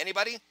feeling?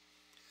 Anybody?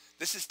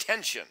 This is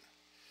tension,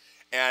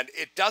 and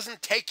it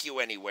doesn't take you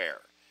anywhere.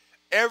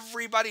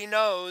 Everybody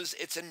knows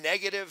it's a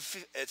negative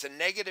feeling. It's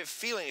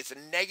a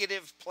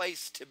negative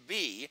place to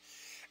be,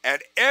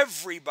 and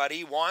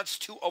everybody wants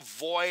to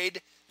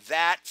avoid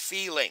that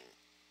feeling.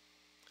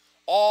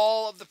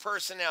 All of the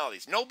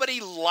personalities. Nobody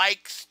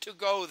likes to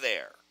go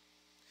there.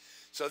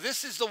 So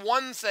this is the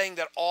one thing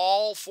that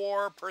all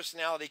four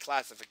personality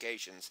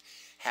classifications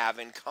have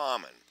in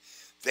common.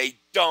 They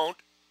don't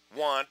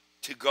want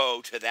to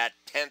go to that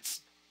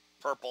tense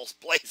purple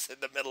place in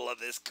the middle of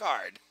this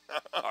card.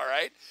 All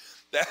right?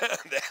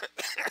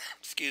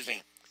 Excuse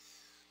me.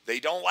 They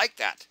don't like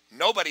that.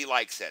 Nobody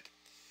likes it.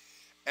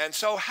 And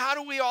so how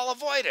do we all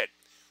avoid it?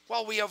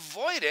 Well, we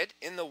avoid it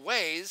in the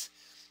ways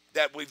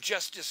that we've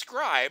just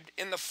described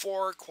in the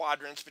four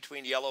quadrants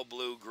between yellow,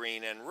 blue,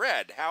 green, and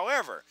red.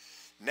 However,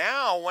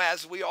 now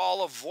as we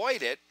all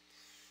avoid it,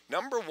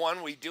 number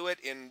one, we do it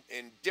in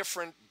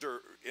different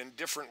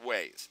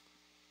ways.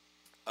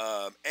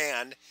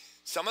 And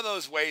some of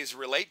those ways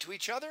relate to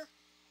each other,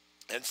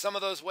 and some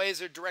of those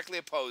ways are directly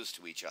opposed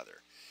to each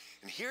other.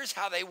 And here's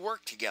how they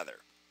work together.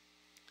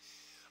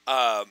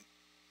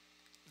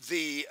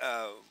 The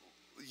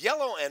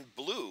yellow and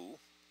blue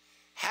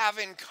have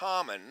in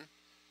common,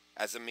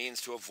 as a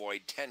means to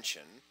avoid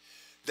tension,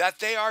 that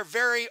they are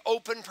very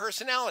open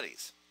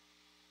personalities.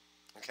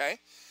 Okay,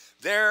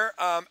 they're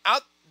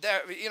out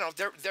there. You know,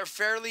 they're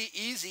fairly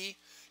easy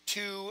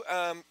to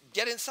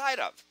get inside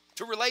of,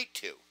 to relate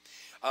to.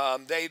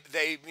 They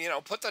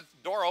put the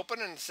door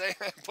open and say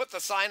put the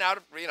sign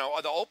out,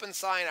 the open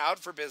sign out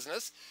for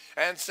business,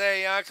 and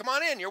say, come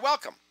on in, you're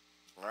welcome.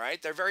 All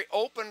right, they're very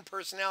open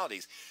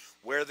personalities,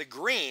 where the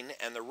green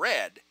and the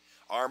red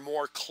are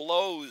more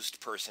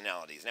closed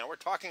personalities. Now we're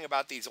talking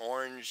about these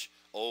orange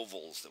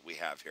ovals that we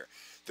have here.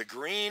 The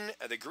green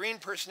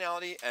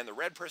personality and the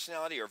red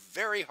personality are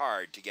very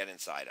hard to get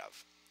inside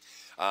of.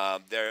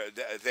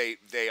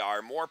 They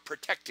are more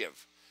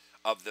protective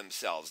of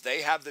themselves.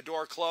 They have the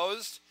door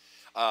closed,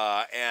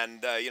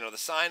 and the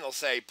sign will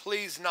say,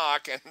 "Please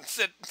knock and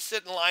sit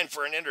in line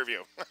for an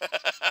interview,"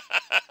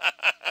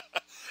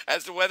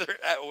 as to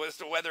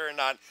whether or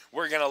not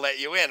we're going to let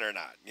you in or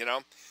not.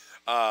 Now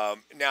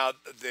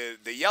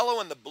the yellow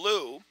and the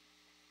blue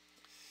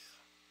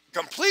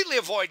completely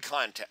avoid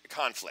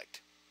conflict.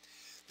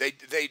 They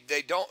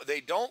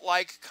don't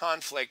like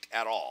conflict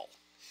at all.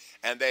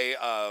 And they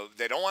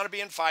don't want to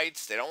be in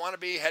fights. They don't want to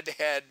be head to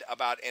head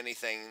about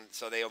anything,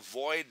 so they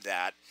avoid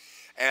that.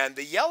 And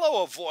the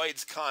yellow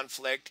avoids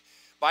conflict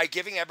by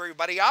giving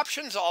everybody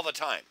options all the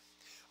time.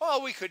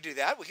 Well, we could do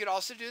that. We could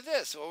also do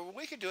this. Or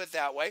we could do it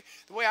that way.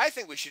 The way I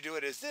think we should do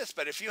it is this.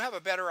 But if you have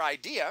a better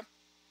idea,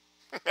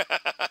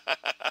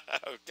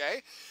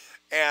 okay.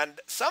 And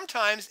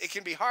sometimes it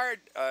can be hard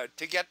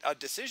to get a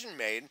decision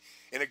made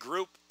in a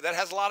group that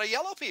has a lot of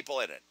yellow people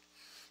in it.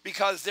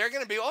 Because they're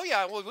going to be, oh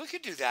yeah, well, we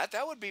could do that.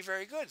 That would be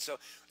very good. So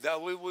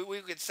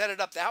we could set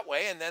it up that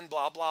way, and then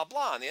blah blah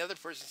blah. And the other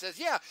person says,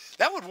 yeah,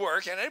 that would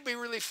work, and it'd be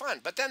really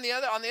fun. But then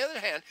on the other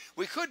hand,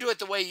 we could do it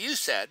the way you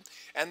said,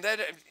 and then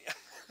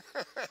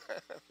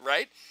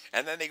right?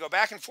 And then they go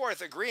back and forth,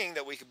 agreeing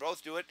that we could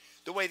both do it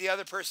the way the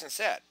other person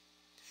said.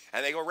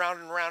 And they go round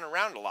and round and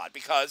round a lot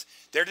because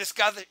they're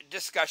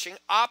discussing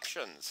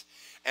options.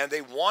 And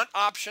they want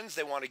options.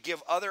 They want to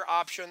give other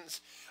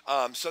options.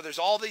 So there's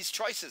all these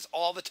choices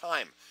all the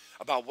time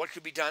about what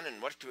could be done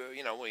and what,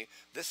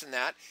 this and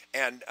that.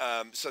 And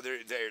so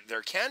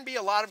there can be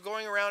a lot of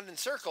going around in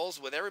circles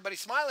with everybody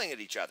smiling at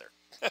each other.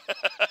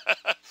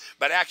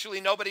 But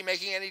actually nobody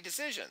making any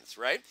decisions,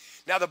 right?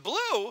 Now the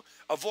blue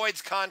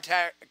avoids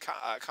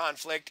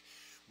conflict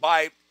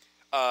by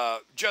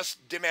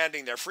just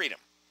demanding their freedom,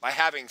 by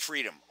having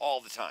freedom all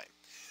the time.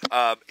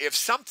 If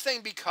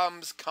something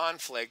becomes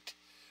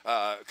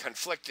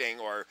conflicting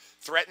or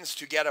threatens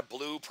to get a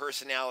blue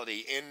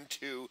personality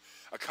into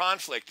a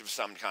conflict of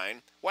some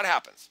kind, what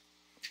happens?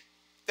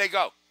 They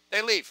go.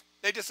 They leave.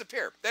 They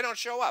disappear. They don't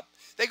show up.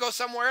 They go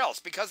somewhere else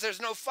because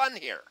there's no fun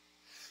here.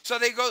 So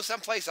they go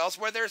someplace else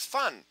where there's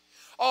fun.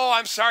 Oh,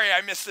 I'm sorry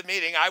I missed the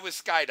meeting. I was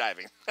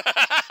skydiving.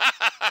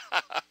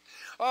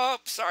 Oh,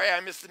 sorry I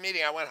missed the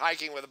meeting. I went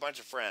hiking with a bunch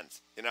of friends,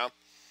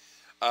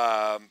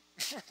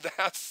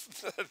 That's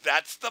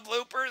the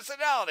blue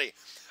personality.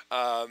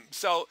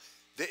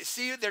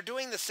 See, they're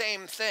doing the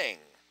same thing.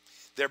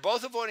 They're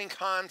both avoiding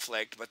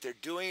conflict, but they're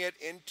doing it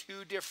in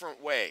two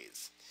different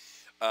ways.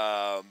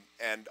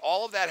 And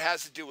all of that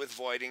has to do with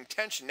avoiding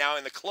tension. Now,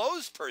 in the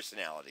closed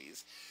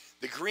personalities,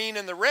 the green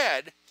and the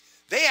red,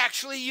 they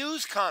actually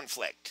use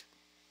conflict.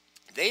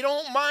 They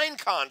don't mind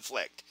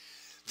conflict.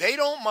 They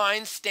don't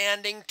mind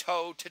standing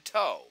toe to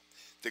toe.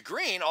 The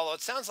green, although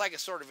it sounds like a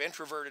sort of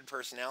introverted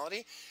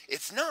personality,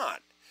 it's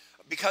not,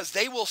 because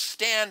they will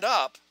stand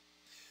up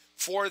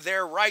for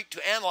their right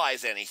to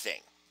analyze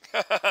anything.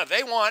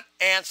 They want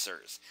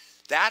answers.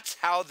 That's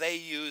how they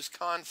use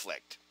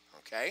conflict,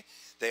 okay?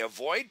 They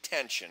avoid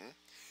tension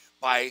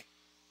by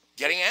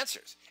getting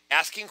answers,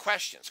 asking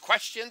questions.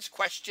 Questions.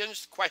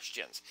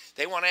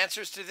 They want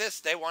answers to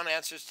this, they want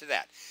answers to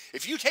that.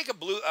 If you take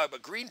a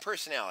green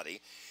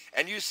personality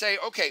and you say,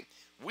 okay,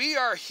 we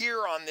are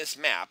here on this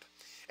map,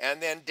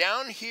 and then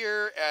down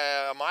here,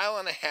 a mile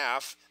and a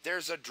half,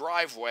 there's a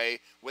driveway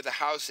with a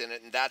house in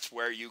it, and that's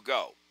where you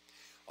go.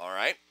 All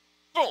right?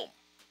 Boom.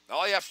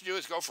 All you have to do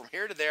is go from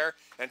here to there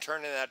and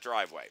turn in that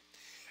driveway.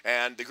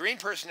 And the green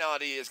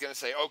personality is going to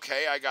say,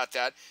 okay, I got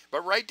that.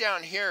 But right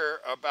down here,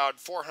 about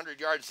 400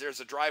 yards, there's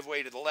a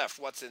driveway to the left.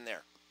 What's in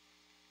there?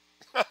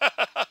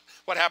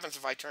 What happens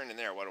if I turn in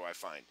there? What do I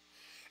find?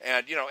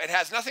 And, it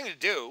has nothing to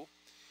do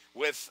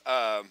with...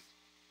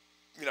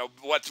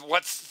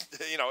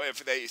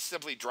 if they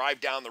simply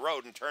drive down the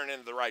road and turn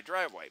into the right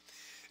driveway.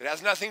 It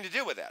has nothing to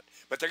do with that.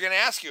 But they're going to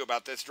ask you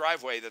about this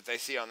driveway that they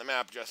see on the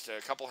map just a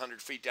couple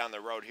hundred feet down the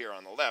road here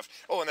on the left.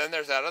 Oh, and then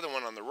there's that other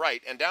one on the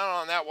right. And down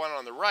on that one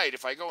on the right,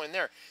 if I go in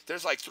there,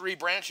 there's like 3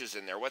 branches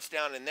in there. What's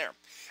down in there?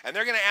 And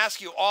they're going to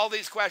ask you all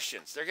these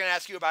questions. They're going to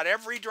ask you about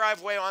every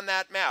driveway on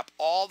that map,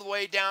 all the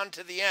way down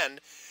to the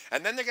end.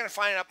 And then they're going to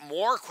find out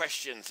more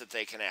questions that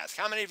they can ask.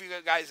 How many of you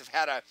guys have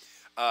had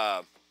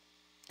a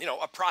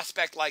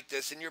prospect like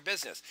this in your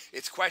business?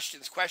 It's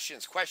questions.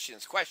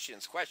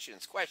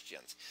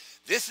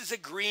 This is a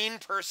green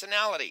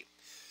personality.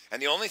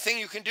 And the only thing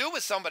you can do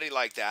with somebody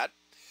like that,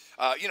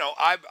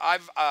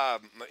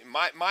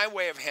 my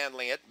way of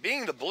handling it,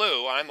 being the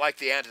blue, I'm like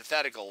the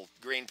antithetical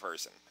green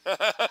person,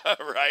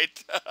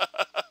 right?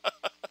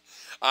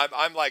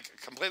 I'm like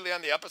completely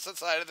on the opposite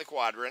side of the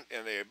quadrant,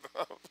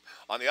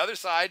 on the other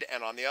side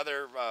and on the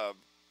other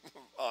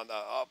on the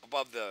up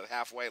above the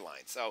halfway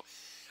line. So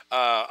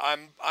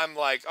I'm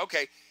like,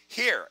 okay,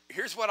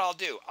 here's what I'll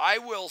do. I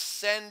will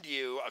send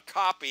you a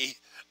copy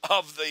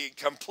of the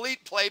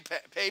complete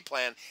pay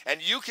plan,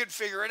 and you can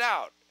figure it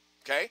out.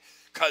 Okay,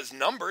 because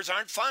numbers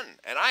aren't fun,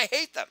 and I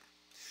hate them.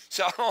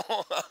 So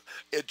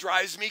it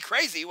drives me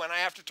crazy when I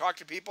have to talk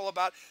to people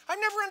about, I've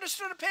never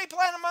understood a pay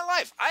plan in my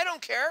life. I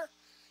don't care.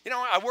 You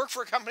know, I work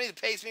for a company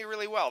that pays me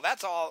really well.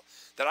 That's all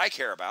that I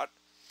care about.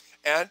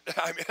 And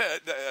I mean,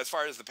 as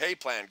far as the pay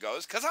plan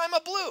goes, because I'm a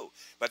blue.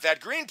 But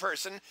that green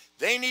person,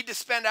 they need to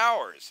spend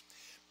hours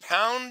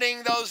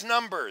pounding those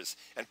numbers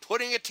and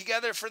putting it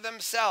together for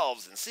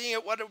themselves and seeing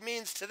what it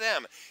means to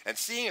them and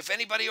seeing if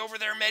anybody over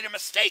there made a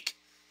mistake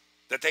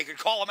that they could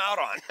call them out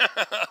on.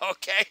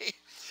 Okay?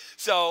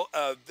 So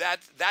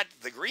that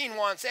the green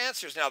wants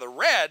answers. Now the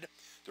red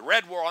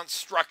wants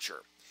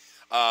structure.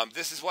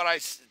 This is what I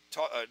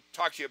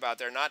talked to you about.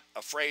 They're not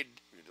afraid.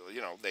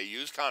 You know, they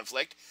use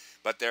conflict,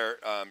 but they're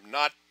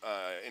not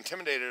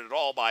intimidated at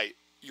all by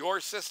your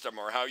system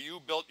or how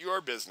you built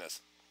your business.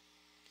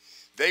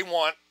 They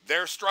want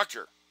their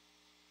structure,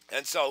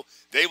 and so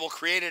they will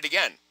create it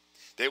again.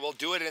 They will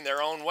do it in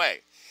their own way,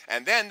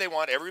 and then they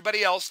want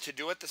everybody else to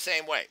do it the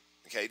same way.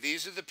 Okay,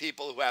 these are the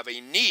people who have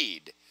a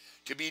need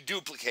to be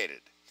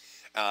duplicated,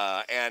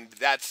 and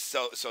that's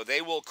so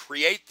they will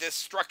create this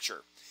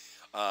structure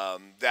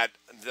that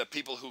the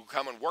people who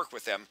come and work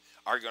with them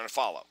are going to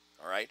follow.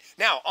 All right.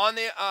 Now on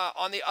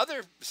the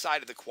other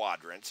side of the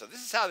quadrant, so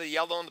this is how the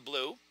yellow and the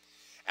blue,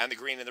 and the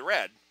green and the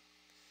red,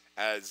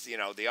 as you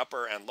know, the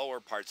upper and lower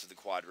parts of the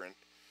quadrant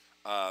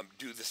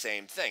do the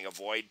same thing.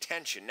 Avoid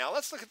tension. Now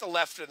let's look at the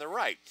left and the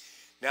right.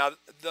 Now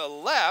the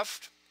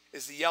left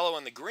is the yellow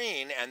and the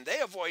green, and they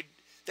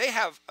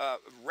have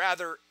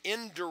rather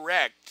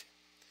indirect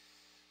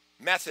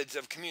methods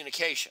of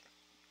communication.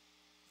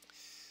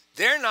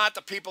 They're not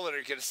the people that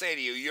are going to say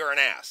to you, "You're an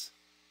ass,"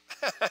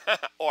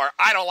 or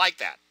 "I don't like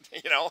that."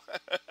 You know,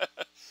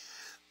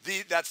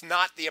 that's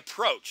not the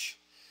approach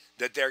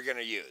that they're going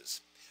to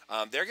use.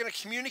 They're going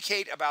to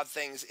communicate about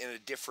things in a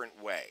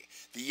different way.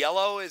 The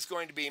yellow is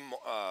going to be,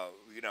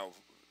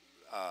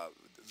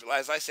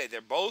 as I say,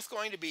 they're both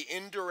going to be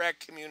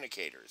indirect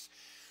communicators.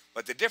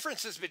 But the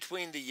differences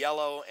between the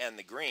yellow and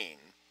the green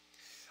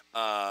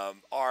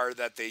are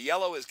that the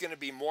yellow is going to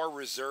be more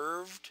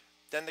reserved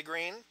than the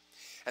green,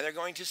 and they're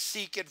going to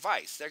seek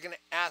advice. They're going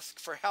to ask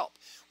for help.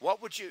 What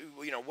do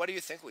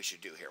you think we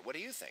should do here? What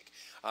do you think?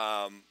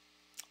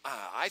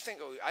 I think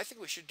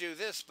we should do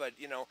this, but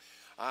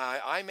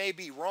I may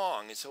be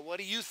wrong. And so what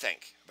do you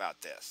think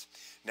about this?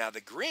 Now the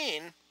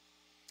green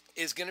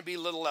is going to be a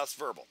little less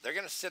verbal. They're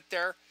going to sit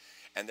there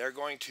and they're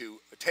going to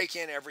take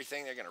in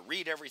everything. They're going to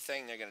read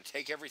everything. They're going to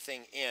take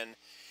everything in.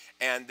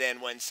 And then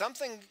when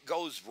something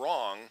goes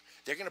wrong,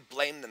 they're going to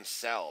blame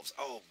themselves.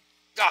 Oh,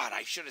 God,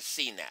 I should have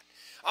seen that.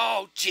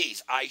 Oh,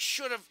 geez, I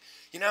should have,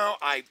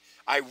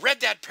 I read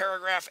that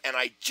paragraph and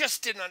I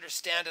just didn't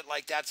understand it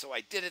like that, so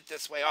I did it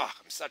this way. Oh,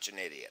 I'm such an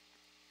idiot.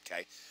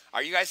 Okay.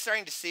 Are you guys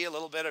starting to see a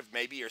little bit of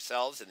maybe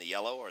yourselves in the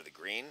yellow or the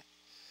green?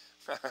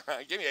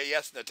 Give me a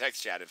yes in the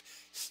text chat if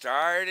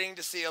starting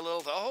to see a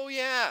little, oh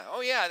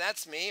yeah,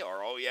 that's me,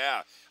 or oh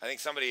yeah, I think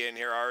somebody in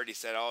here already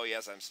said, oh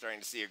yes, I'm starting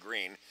to see a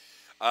green.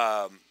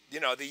 The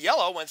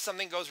yellow, when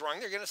something goes wrong,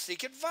 they're going to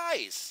seek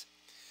advice.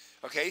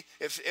 Okay,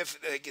 if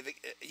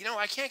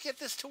I can't get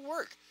this to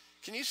work.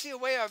 Can you see a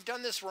way I've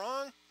done this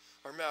wrong?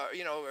 Or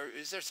or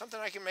is there something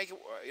I can make it,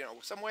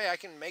 some way I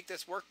can make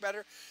this work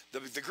better?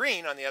 The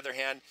green, on the other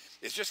hand,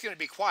 is just going to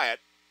be quiet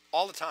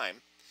all the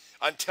time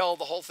until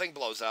the whole thing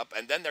blows up,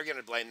 and then they're going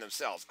to blame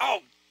themselves.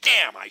 Oh,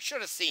 damn, I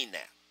should have seen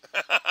that.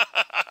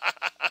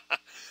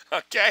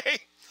 Okay?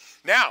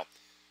 Now,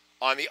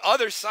 on the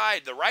other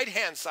side, the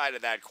right-hand side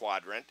of that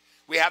quadrant,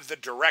 we have the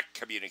direct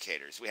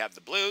communicators. We have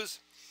the blues,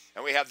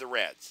 and we have the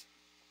reds.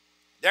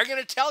 They're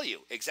going to tell you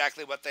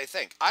exactly what they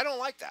think. I don't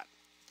like that.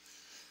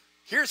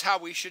 Here's how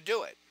we should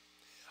do it.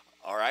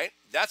 All right,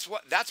 that's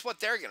what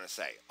they're going to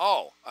say.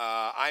 Oh,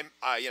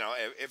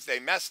 if they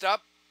messed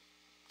up,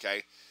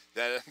 okay,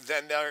 then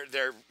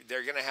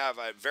they're going to have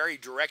a very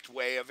direct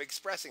way of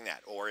expressing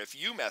that. Or if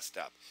you messed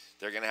up,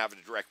 they're going to have a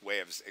direct way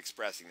of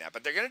expressing that.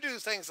 But they're going to do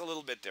things a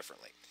little bit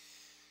differently.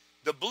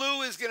 The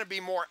blue is going to be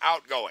more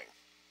outgoing.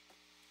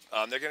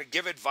 They're going to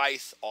give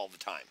advice all the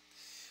time.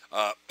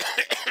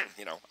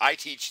 I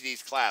teach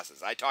these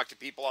classes. I talk to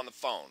people on the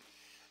phone.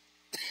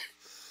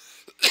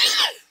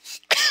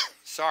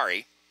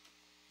 Sorry.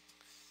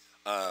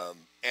 They're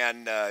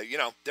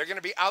going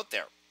to be out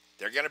there.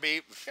 They're going to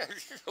be,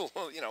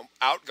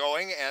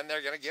 outgoing, and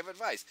they're going to give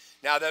advice.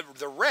 Now,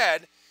 the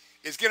red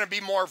is going to be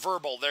more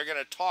verbal. They're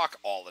going to talk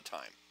all the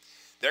time.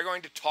 They're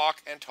going to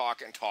talk and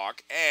talk and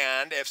talk,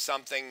 and if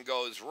something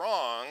goes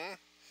wrong,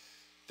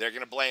 they're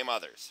going to blame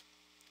others.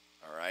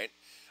 All right?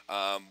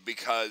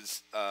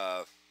 Because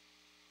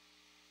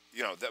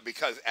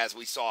as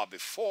we saw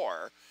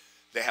before,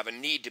 they have a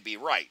need to be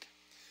right.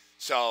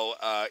 So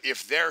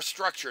if their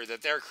structure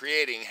that they're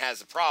creating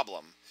has a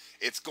problem,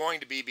 it's going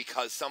to be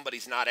because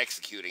somebody's not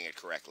executing it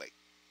correctly.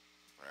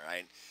 All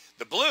right.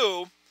 The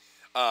blue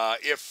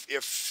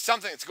If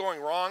something's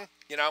going wrong,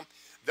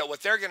 that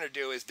what they're going to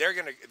do is they're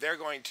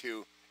going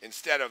to,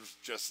 instead of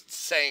just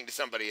saying to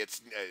somebody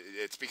it's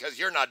because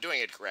you're not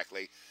doing it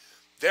correctly,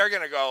 they're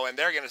going to go and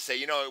they're going to say,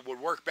 it would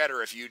work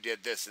better if you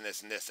did this and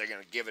this and this. They're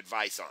going to give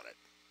advice on it,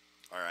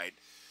 all right,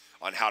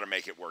 on how to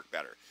make it work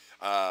better.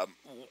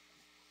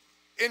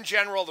 In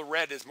general, the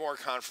red is more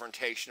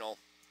confrontational,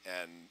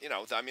 and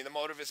the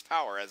motive is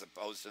power as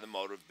opposed to the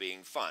motive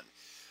being fun.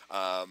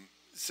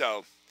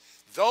 So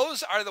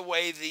those are the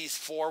way these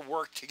four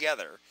work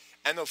together,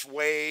 and the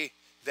way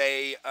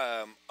they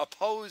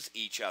oppose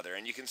each other,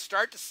 and you can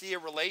start to see a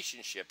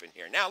relationship in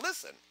here. Now,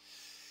 listen.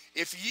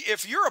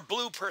 If you're a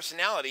blue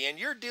personality and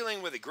you're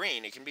dealing with a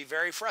green, it can be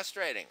very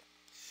frustrating.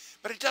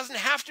 But it doesn't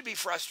have to be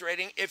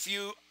frustrating if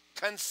you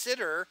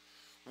consider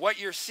what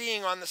you're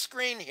seeing on the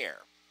screen here.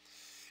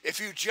 If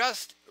you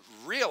just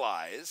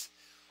realize,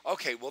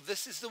 okay, well,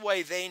 this is the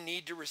way they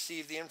need to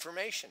receive the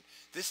information.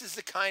 This is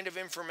the kind of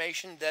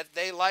information that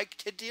they like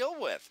to deal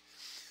with.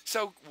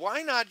 So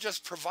why not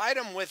just provide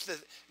them with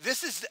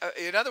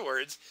in other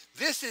words,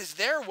 this is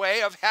their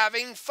way of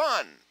having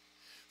fun.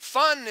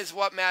 Fun is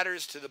what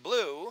matters to the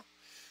blue.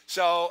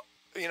 So,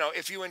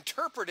 if you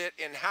interpret it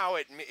in how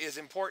it is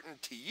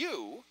important to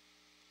you,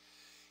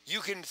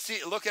 you can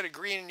look at a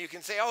green and you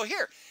can say, oh,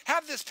 here,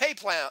 have this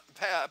PDF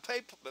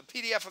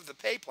of the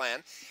pay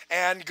plan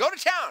and go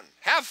to town.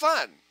 Have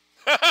fun.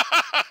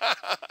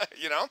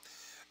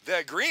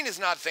 The green is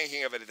not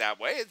thinking of it that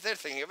way. They're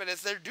thinking of it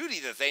as their duty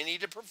that they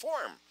need to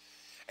perform.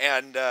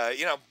 And,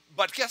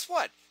 but guess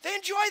what? They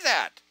enjoy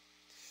that.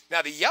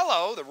 Now,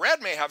 the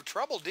red may have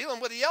trouble dealing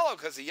with the yellow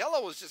because the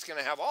yellow is just going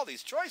to have all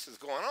these choices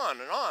going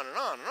on and on and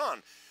on and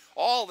on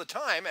all the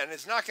time, and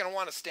is not going to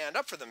want to stand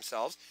up for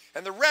themselves.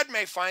 And the red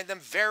may find them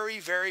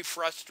very, very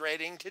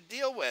frustrating to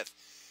deal with.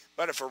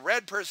 But if a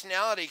red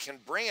personality can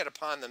bring it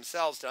upon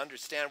themselves to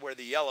understand where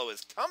the yellow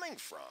is coming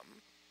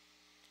from,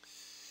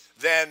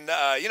 then,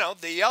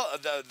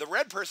 the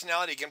red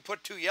personality can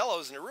put two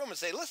yellows in a room and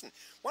say, listen,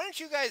 why don't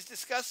you guys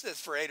discuss this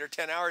for 8 or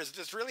 10 hours and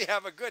just really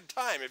have a good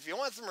time? If you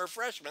want some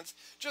refreshments,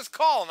 just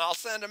call and I'll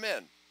send them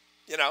in,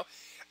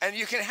 And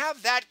you can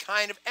have that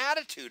kind of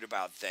attitude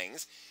about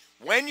things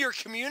when you're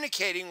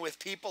communicating with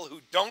people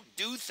who don't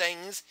do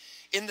things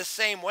in the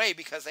same way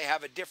because they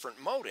have a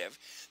different motive.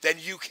 Then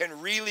you can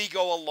really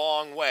go a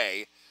long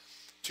way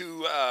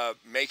to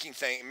making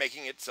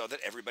it so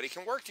that everybody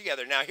can work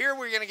together. Now, here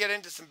we're going to get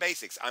into some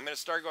basics. I'm going to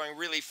start going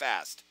really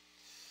fast.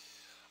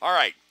 All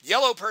right,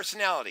 yellow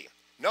personality.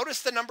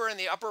 Notice the number in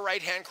the upper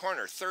right-hand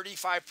corner,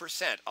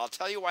 35%. I'll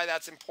tell you why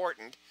that's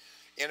important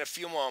in a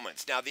few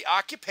moments. Now, the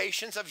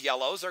occupations of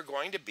yellows are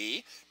going to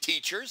be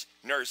teachers,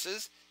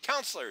 nurses,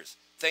 counselors,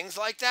 things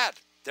like that.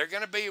 They're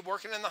going to be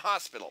working in the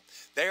hospital.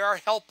 They are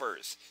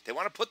helpers. They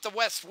want to put the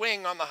West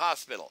Wing on the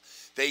hospital.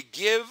 They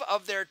give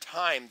of their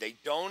time. They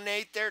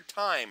donate their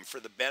time for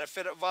the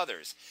benefit of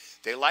others.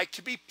 They like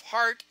to be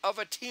part of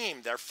a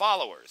team. They're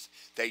followers.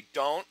 They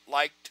don't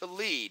like to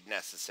lead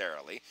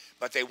necessarily,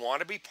 but they want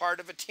to be part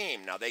of a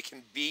team. Now, they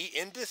can be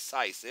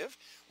indecisive,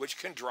 which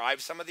can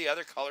drive some of the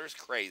other colors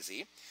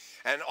crazy.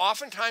 And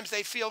oftentimes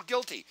they feel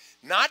guilty.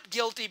 Not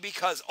guilty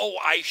because, oh,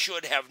 I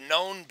should have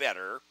known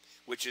better,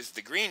 which is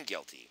the green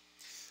guilty.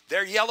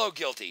 They're yellow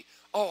guilty.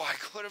 Oh, I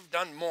could have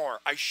done more.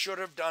 I should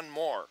have done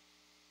more.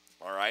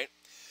 All right?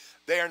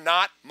 They are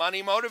not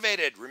money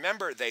motivated.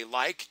 Remember, they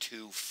like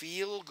to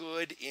feel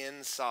good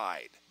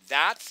inside.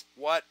 That's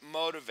what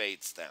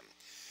motivates them.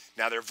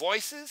 Now, their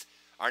voices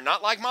are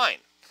not like mine.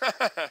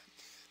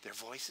 Their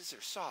voices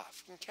are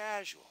soft and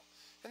casual,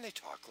 and they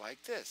talk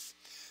like this.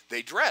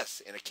 They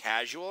dress in a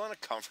casual and a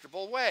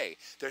comfortable way.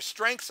 Their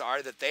strengths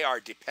are that they are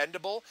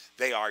dependable,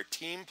 they are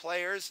team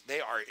players, they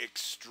are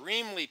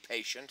extremely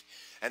patient,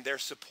 and they're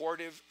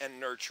supportive and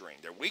nurturing.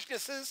 Their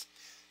weaknesses,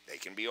 they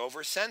can be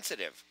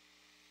oversensitive.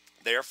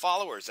 They are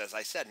followers, as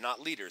I said,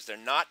 not leaders. They're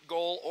not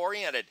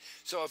goal-oriented.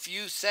 So if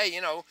you say,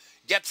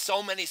 get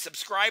so many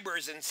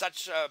subscribers in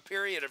such a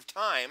period of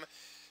time,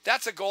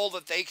 that's a goal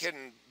that they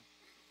can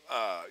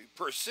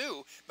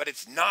pursue, but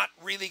it's not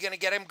really going to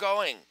get them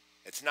going.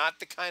 It's not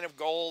the kind of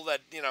goal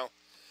that,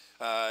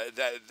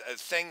 that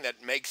thing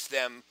that makes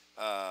them,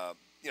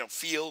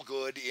 feel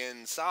good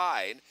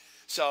inside.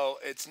 So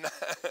it's not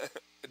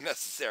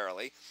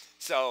necessarily.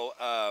 So,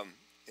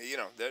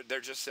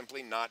 they're just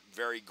simply not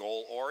very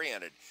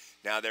goal-oriented.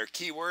 Now, their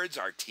keywords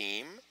are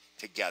team,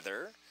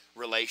 together,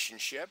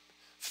 relationship,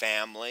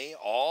 family,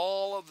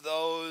 all of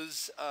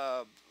those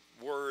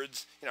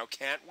words,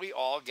 can't we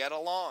all get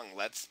along?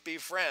 Let's be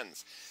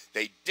friends.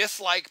 They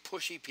dislike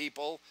pushy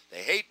people, they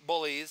hate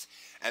bullies,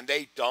 and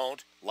they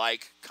don't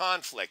like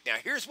conflict. Now,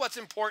 here's what's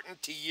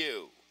important to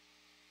you.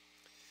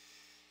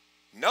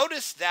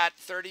 Notice that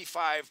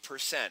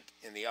 35%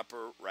 in the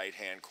upper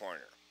right-hand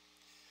corner.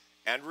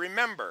 And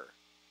remember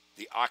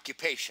the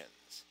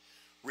occupations.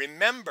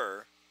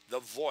 Remember the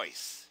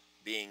voice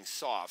being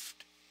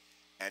soft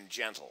and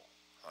gentle.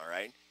 All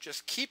right?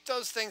 Just keep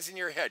those things in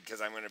your head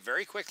because I'm going to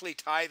very quickly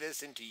tie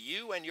this into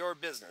you and your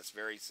business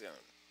very soon.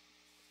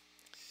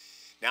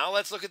 Now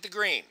let's look at the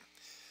green.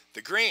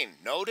 The green,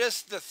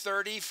 notice the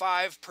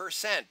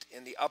 35%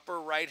 in the upper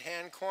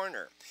right-hand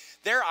corner.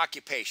 Their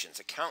occupations: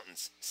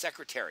 accountants,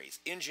 secretaries,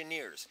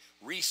 engineers,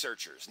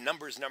 researchers,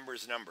 numbers,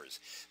 numbers, numbers.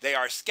 They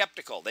are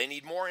skeptical. They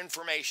need more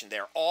information.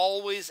 They're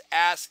always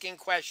asking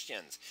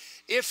questions.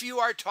 If you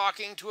are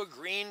talking to a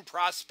green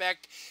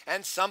prospect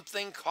and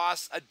something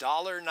costs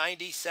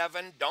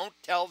 $1.97, don't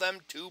tell them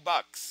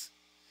 $2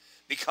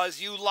 because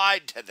you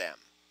lied to them.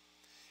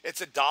 It's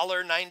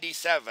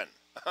 $1.97,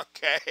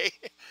 okay?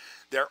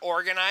 They're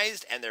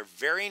organized and they're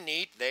very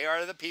neat. They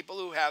are the people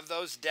who have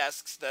those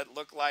desks that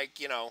look like,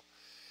 in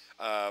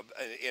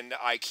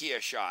IKEA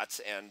shots,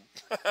 and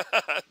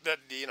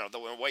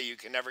the way you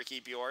can never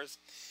keep yours.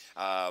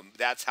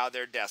 That's how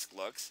their desk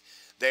looks.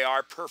 They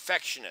are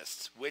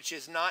perfectionists, which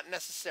is not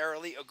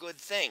necessarily a good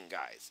thing,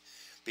 guys,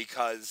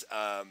 because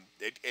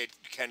it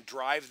can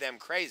drive them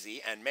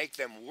crazy and make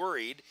them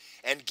worried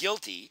and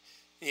guilty.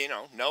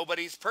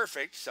 Nobody's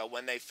perfect, so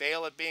when they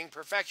fail at being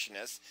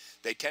perfectionists,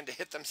 they tend to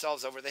hit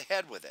themselves over the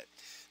head with it.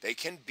 They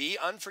can be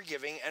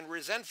unforgiving and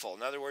resentful.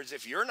 In other words,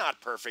 if you're not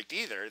perfect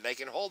either, they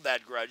can hold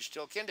that grudge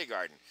till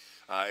kindergarten.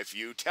 If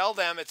you tell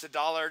them it's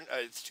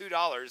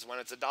 $2 when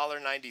it's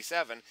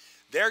 $1.97,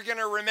 they're going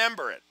to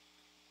remember it.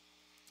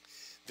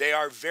 They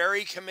are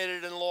very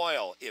committed and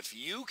loyal. If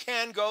you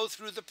can go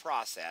through the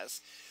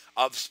process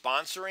of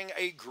sponsoring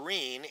a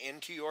green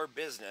into your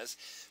business,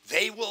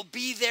 they will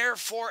be there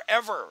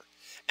forever.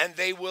 And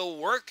they will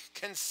work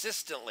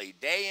consistently,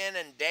 day in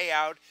and day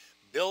out,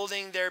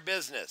 building their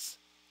business.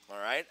 All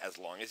right? As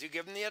long as you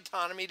give them the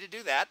autonomy to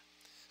do that.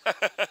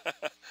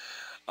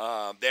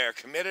 They're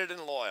committed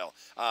and loyal.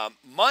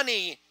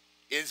 Money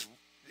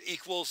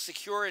equals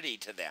security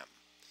to them.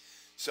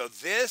 So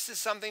this is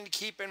something to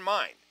keep in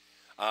mind.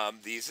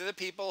 These are the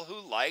people who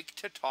like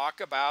to talk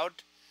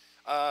about,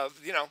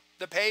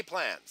 the pay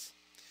plans.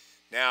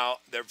 Now,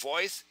 their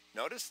voice,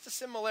 notice the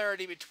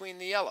similarity between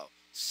the yellow.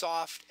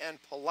 Soft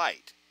and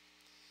polite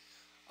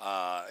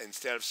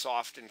instead of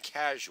soft and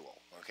casual.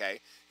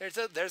 Okay,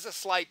 there's a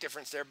slight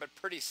difference there, but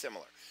pretty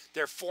similar.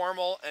 They're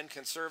formal and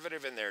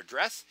conservative in their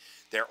dress.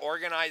 They're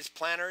organized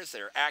planners.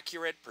 They're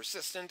accurate,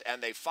 persistent,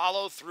 and they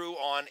follow through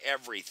on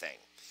everything.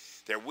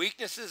 Their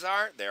weaknesses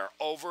are they're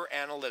over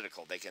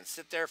analytical. They can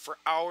sit there for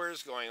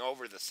hours going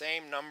over the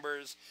same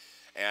numbers.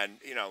 And,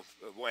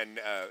 when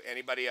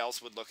anybody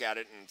else would look at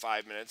it in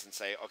 5 minutes and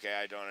say, okay,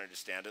 I don't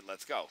understand it,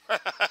 let's go.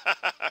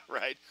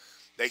 Right?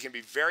 They can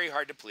be very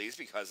hard to please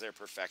because they're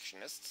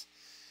perfectionists.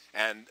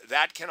 And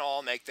that can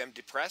all make them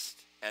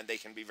depressed, and they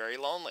can be very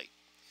lonely.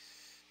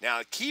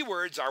 Now,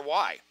 keywords are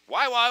why.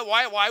 Why?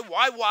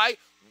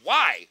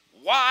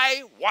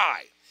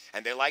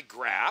 And they like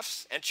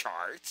graphs and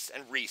charts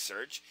and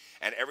research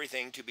and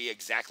everything to be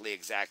exactly.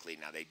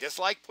 Now, they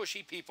dislike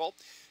pushy people,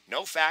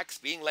 no facts,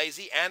 being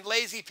lazy, and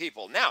lazy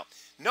people. Now,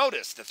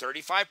 notice the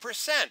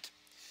 35%.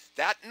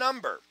 That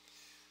number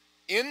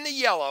in the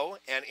yellow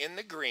and in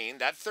the green,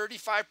 that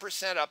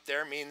 35% up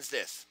there means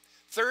this.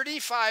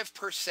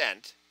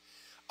 35%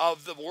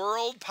 of the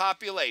world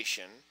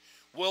population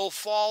will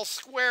fall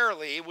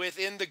squarely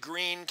within the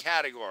green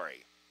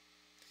category.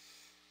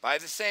 By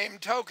the same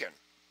token,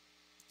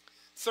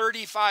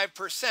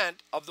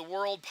 35% of the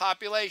world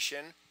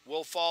population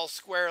will fall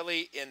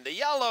squarely in the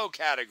yellow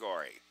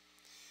category.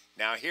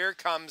 Now here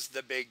comes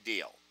the big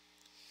deal.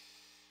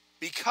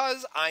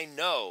 Because I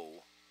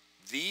know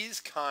these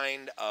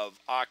kind of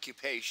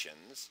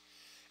occupations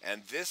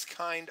and this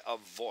kind of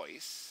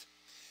voice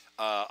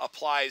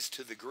applies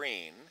to the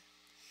green,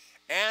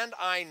 and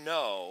I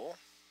know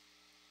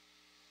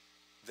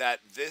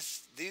that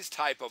these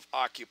type of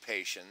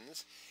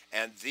occupations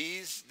and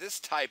this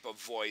type of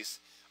voice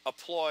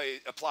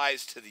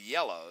applies to the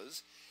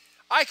yellows,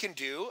 I can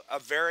do a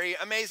very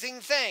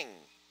amazing thing.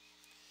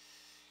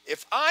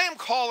 If I am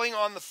calling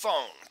on the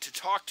phone to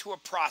talk to a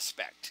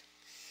prospect,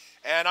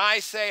 and I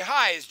say,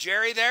 hi, is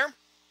Jerry there?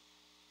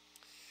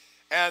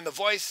 And the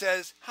voice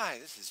says, hi,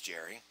 this is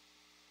Jerry.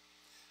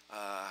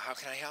 How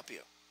can I help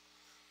you?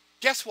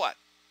 Guess what?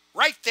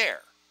 Right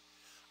there,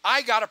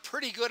 I got a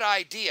pretty good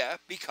idea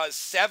because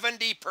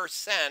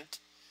 70%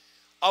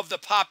 of the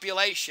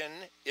population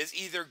is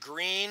either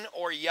green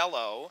or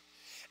yellow,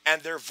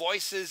 and their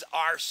voices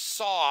are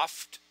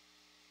soft.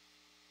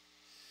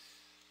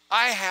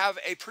 I have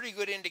a pretty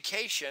good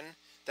indication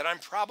that I'm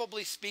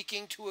probably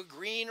speaking to a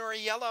green or a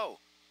yellow.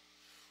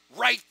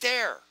 Right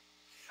there.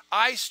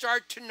 I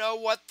start to know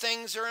what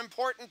things are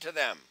important to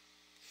them.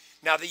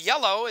 Now, the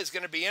yellow is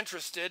going to be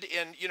interested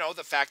in,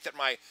 the fact that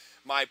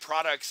my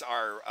products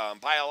are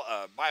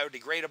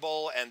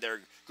biodegradable and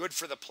they're good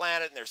for the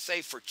planet and they're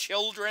safe for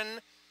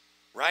children,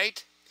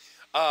 right?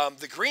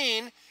 The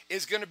green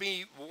is going to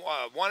be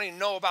wanting to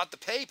know about the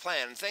pay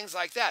plan and things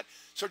like that.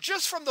 So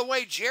just from the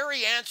way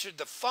Jerry answered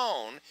the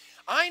phone,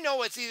 I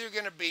know it's either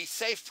going to be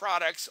safe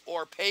products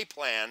or pay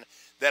plan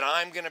that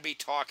I'm going to be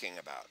talking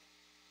about.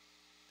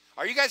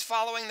 Are you guys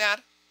following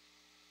that?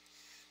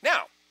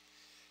 Now,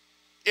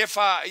 if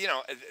I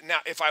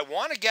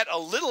want to get a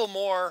little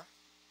more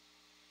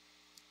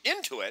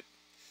into it,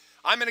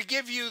 I'm going to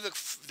give you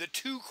the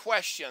two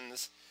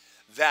questions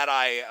that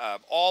I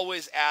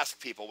always ask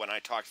people when I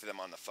talk to them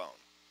on the phone.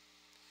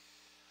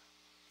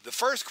 The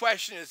first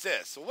question is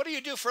this: so what do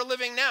you do for a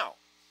living now?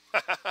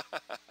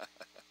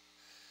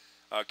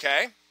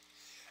 Okay?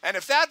 And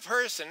if that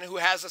person who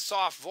has a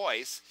soft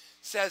voice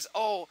says,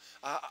 oh,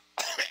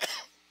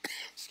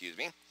 excuse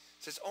me,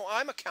 says, oh,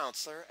 I'm a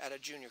counselor at a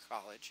junior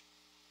college,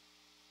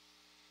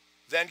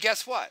 then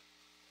guess what?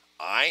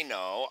 I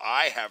know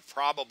I have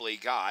probably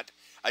got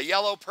a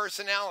yellow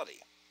personality.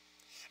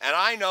 And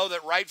I know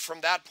that right from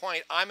that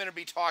point, I'm going to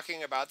be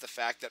talking about the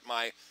fact that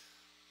my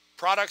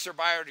products are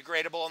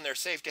biodegradable and they're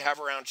safe to have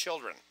around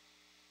children.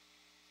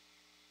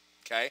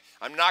 Okay?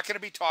 I'm not going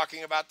to be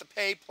talking about the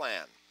pay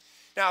plan.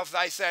 Now, if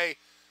I say,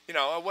 you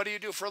know, what do you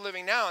do for a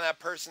living now? And that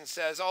person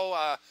says,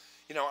 oh,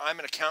 you know, I'm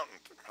an accountant.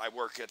 I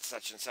work at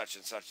such and such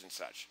and such and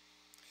such.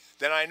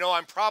 Then I know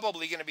I'm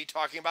probably going to be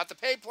talking about the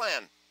pay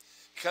plan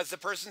because the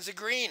person's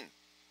agreeing.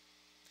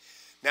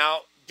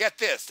 Now, get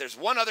this. There's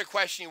one other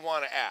question you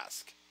want to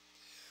ask.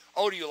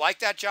 Oh, do you like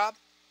that job?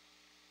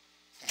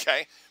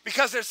 Okay?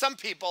 Because there's some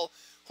people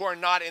who are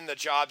not in the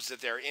jobs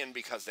that they're in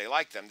because they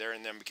like them. They're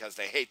in them because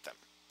they hate them.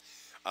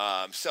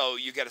 So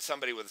you get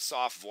somebody with a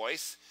soft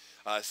voice,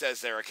 says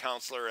they're a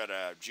counselor at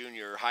a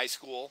junior high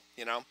school,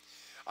 you know,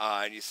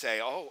 and you say,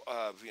 oh,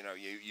 you know,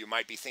 you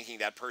might be thinking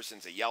that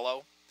person's a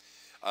yellow.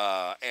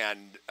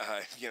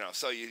 You know,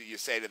 so you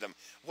say to them,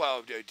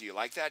 well, do you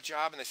like that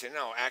job? And they say,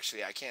 no,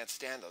 actually, I can't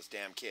stand those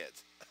damn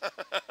kids.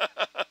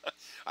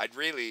 I'd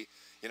really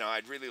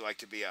like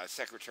to be a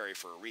secretary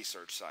for a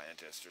research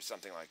scientist or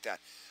something like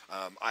that.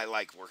 I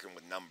like working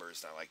with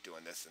numbers and I like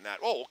doing this and that.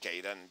 Oh,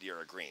 okay, then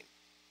you're agreeing.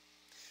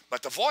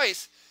 But the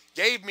voice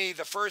gave me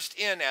the first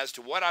in as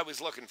to what I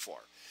was looking for,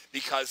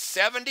 because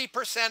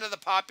 70% of the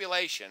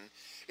population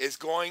is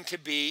going to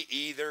be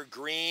either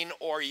green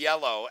or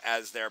yellow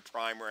as their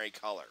primary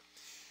color.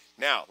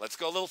 Now, let's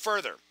go a little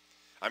further.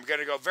 I'm going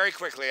to go very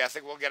quickly. I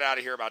think we'll get out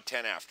of here about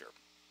 10 after.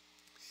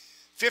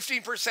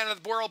 15%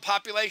 of the world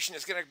population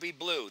is going to be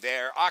blue.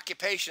 Their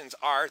occupations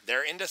are,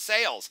 they're into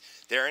sales,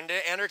 they're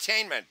into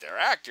entertainment, they're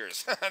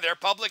actors, they're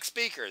public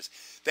speakers.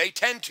 They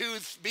tend to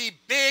be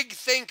big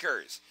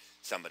thinkers.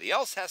 Somebody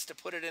else has to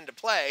put it into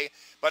play,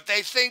 but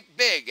they think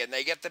big and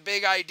they get the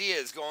big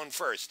ideas going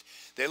first.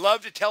 They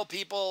love to tell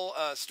people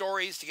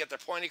stories to get their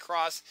point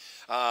across.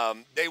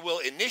 They will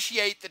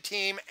initiate the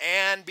team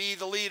and be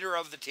the leader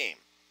of the team.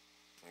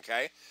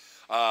 Okay?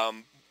 But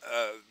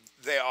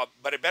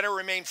it better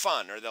remain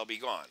fun or they'll be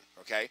gone.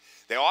 Okay?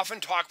 They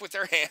often talk with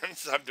their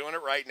hands. I'm doing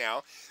it right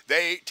now.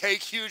 They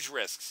take huge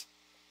risks.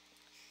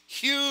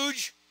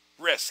 Huge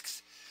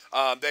risks.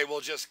 They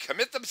will just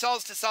commit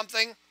themselves to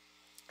something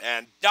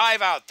and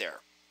dive out there,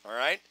 all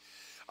right?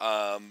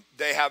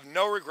 They have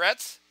no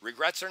regrets.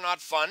 Regrets are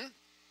not fun.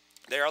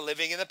 They are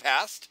living in the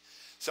past,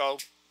 so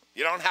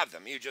you don't have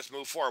them. You just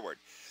move forward.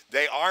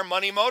 They are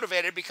money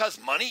motivated because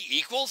money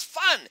equals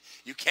fun.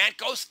 You can't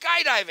go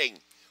skydiving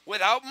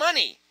without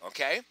money,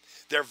 okay?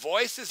 Their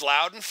voice is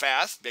loud and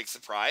fast, big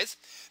surprise.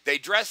 They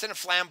dress in a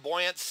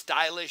flamboyant,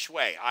 stylish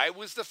way. I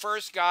was the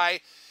first guy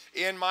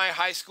in my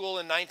high school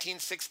in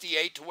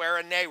 1968 to wear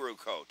a Nehru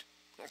coat,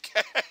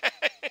 okay?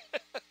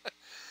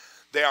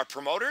 They are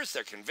promoters,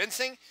 they're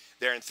convincing,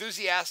 they're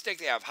enthusiastic,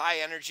 they have high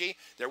energy.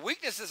 Their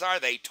weaknesses are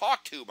they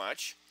talk too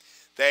much.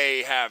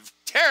 They have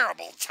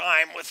terrible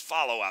time with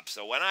follow-up.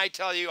 So when I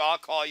tell you I'll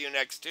call you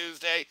next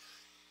Tuesday,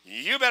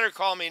 you better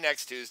call me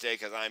next Tuesday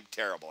because I'm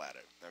terrible at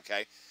it,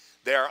 okay?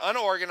 They're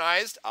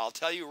unorganized. I'll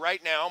tell you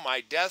right now,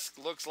 my desk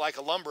looks like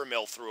a lumber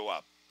mill threw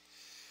up.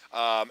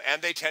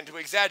 And they tend to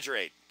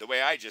exaggerate the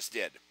way I just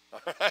did.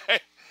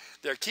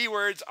 Their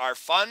keywords are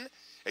fun,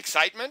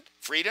 excitement,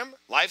 freedom,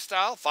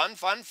 lifestyle, fun,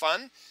 fun,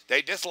 fun.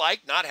 They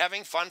dislike not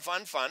having fun,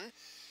 fun, fun.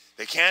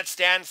 They can't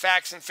stand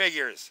facts and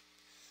figures.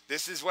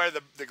 This is where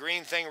the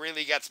green thing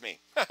really gets me.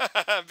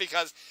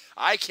 Because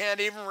I can't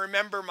even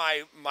remember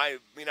my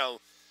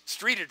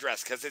street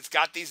address because it's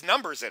got these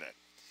numbers in it.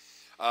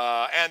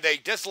 And they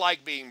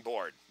dislike being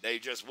bored. They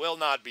just will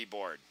not be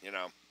bored, you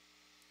know.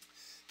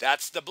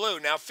 That's the blue.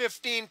 Now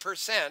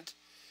 15%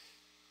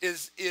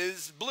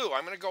 is blue.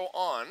 I'm going to go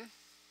on.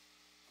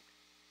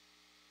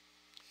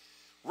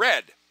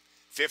 Red.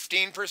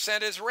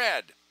 15% is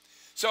red.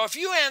 So if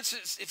you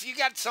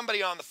got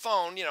somebody on the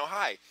phone, you know,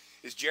 hi,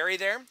 is Jerry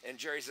there? And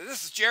Jerry says,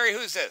 this is Jerry,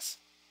 who's this?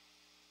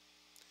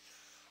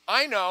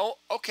 I know,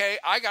 okay,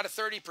 I got a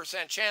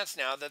 30% chance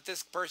now that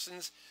this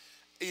person's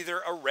either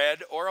a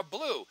red or a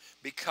blue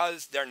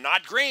because they're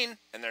not green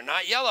and they're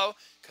not yellow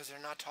because they're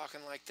not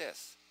talking like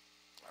this.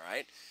 All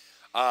right?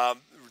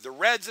 The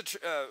reds,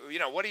 you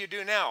know, what do you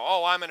do now?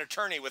 Oh, I'm an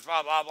attorney with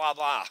blah, blah, blah,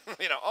 blah.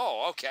 You know,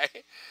 oh,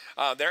 okay.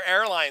 They're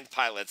airline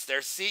pilots.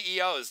 They're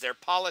CEOs. They're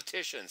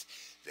politicians.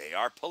 They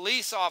are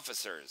police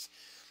officers.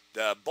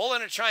 The bull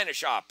in a china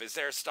shop is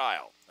their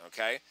style,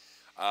 okay?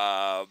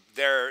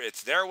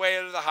 It's their way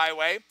to the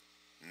highway.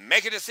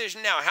 Make a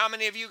decision now. How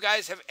many of you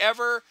guys have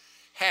ever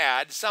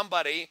had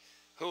somebody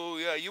who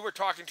you were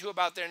talking to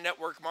about their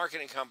network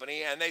marketing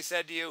company and they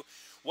said to you,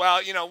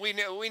 well, you know, we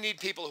need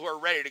people who are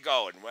ready to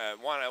go and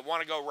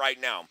want to go right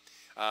now.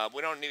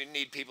 We don't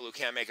need people who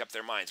can't make up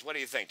their minds. What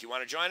do you think? Do you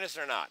want to join us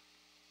or not?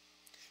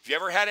 Have you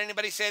ever had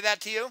anybody say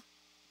that to you?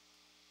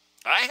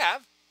 I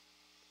have.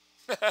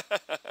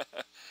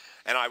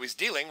 And I was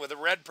dealing with a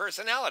red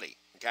personality.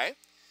 Okay,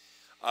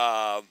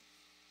 uh,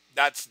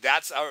 that's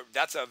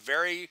a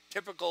very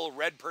typical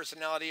red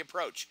personality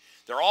approach.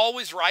 They're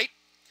always right.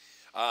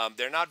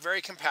 They're not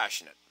very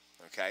compassionate.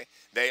 Okay,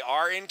 they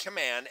are in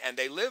command and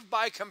they live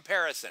by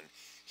comparison.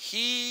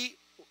 He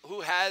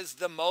who has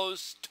the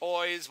most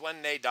toys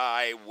when they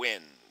die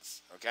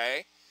wins.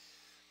 Okay,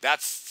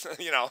 that's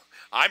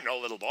I'm no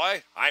little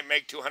boy. I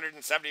make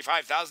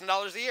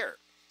 $275,000 a year.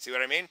 See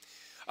what I mean?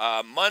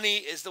 Money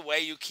is the way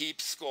you keep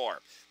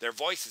score. Their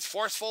voice is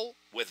forceful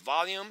with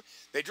volume.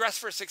 They dress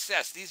for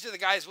success. These are the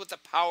guys with the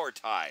power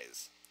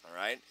ties. All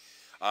right.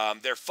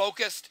 They're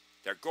focused.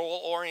 They're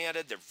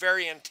goal-oriented. They're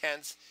very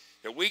intense.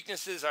 Their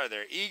weaknesses are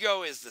their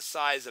ego is the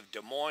size of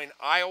Des Moines,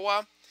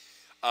 Iowa.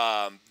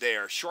 They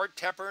are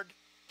short-tempered.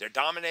 They're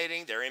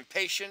dominating. They're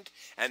impatient.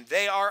 And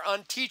they are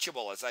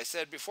unteachable. As I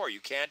said before, you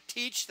can't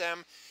teach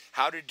them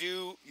how to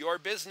do your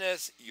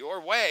business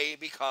your way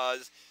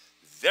because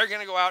they're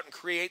going to go out and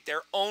create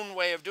their own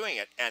way of doing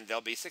it, and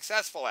they'll be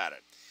successful at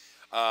it.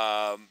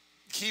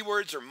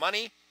 Keywords are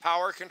money,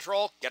 power,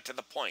 control. Get to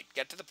the point.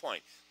 Get to the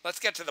point. Let's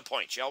get to the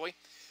point, shall we?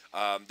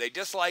 They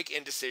dislike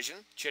indecision,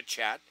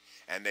 chit-chat,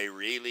 and they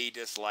really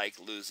dislike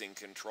losing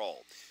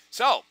control.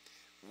 So,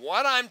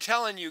 what I'm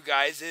telling you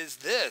guys is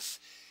this.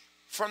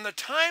 From the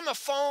time a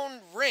phone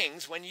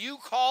rings, when you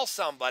call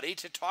somebody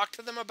to talk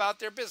to them about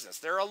their business,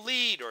 they're a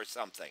lead or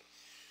something,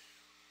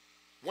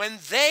 when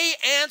they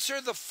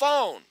answer the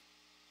phone,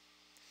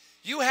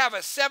 you have a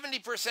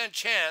 70%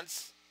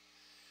 chance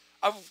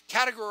of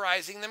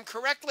categorizing them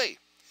correctly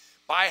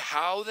by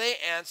how they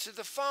answer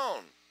the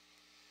phone.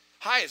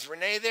 Hi, is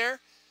Renee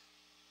there?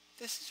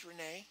 This is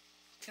Renee.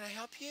 Can I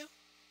help you?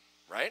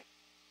 Right?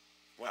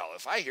 Well,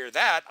 if I hear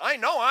that, I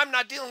know I'm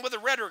not dealing with a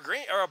red or a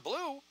green or a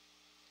blue.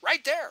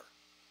 Right there.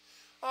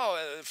 Oh,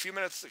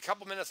 a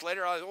couple minutes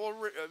later,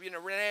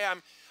 Renee,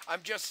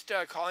 I'm just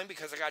calling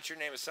because I got your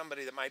name as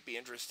somebody that might be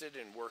interested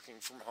in working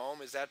from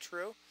home. Is that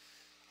true?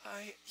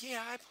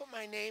 Yeah, I put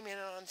my name in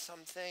on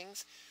some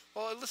things.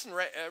 Well, listen,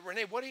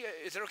 Renee,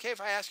 is it okay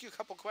if I ask you a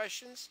couple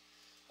questions?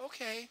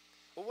 Okay.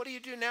 Well, what do you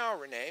do now,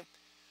 Renee?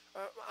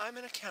 I'm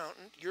an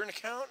accountant. You're an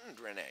accountant,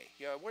 Renee.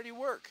 Yeah, where do you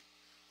work?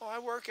 Oh, I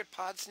work at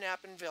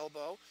Podsnap in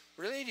Vilbo.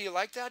 Really? Do you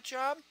like that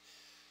job?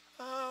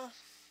 I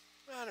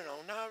don't know.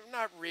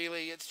 Not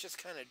really. It's just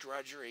kind of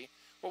drudgery.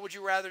 What would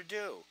you rather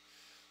do?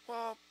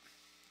 Well,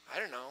 I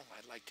don't know.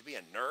 I'd like to be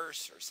a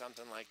nurse or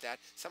something like that.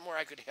 Somewhere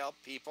I could help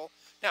people.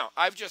 Now,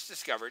 I've just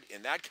discovered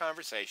in that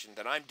conversation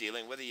that I'm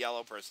dealing with a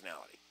yellow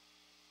personality.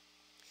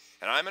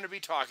 And I'm going to be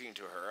talking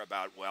to her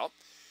about,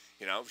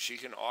 she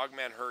can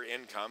augment her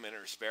income in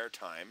her spare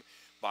time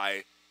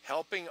by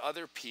helping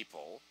other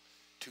people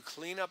to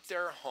clean up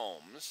their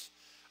homes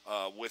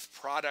with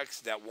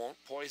products that won't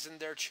poison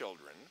their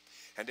children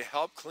and to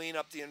help clean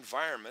up the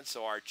environment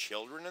so our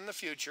children in the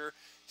future,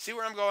 see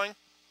where I'm going?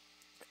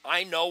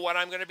 I know what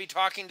I'm going to be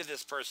talking to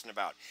this person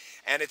about.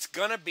 And it's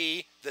going to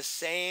be the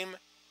same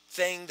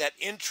thing that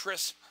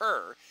interests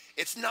her.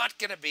 It's not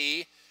going to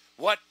be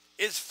what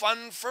is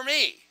fun for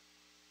me,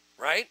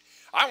 right?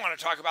 I want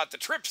to talk about the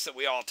trips that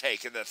we all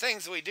take and the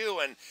things that we do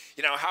and,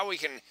 how we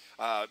can,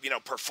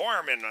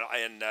 perform in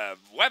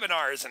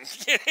webinars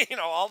and,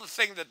 all the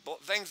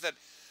things that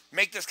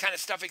make this kind of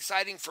stuff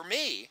exciting for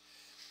me.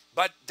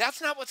 But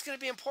that's not what's going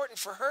to be important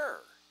for her.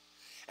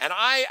 And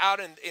out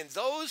in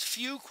those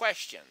few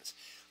questions,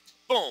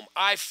 boom,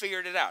 I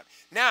figured it out.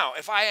 Now,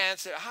 if I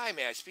answer, hi,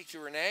 may I speak to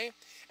Renee?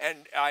 And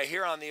I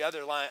hear on the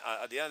other line,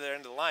 the other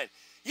end of the line,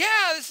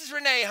 yeah, this is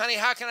Renee, honey.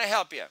 How can I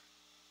help you?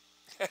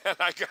 And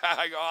I go,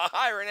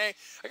 hi, Renee.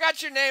 I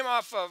got your name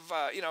off of,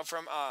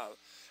 from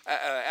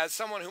as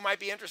someone who might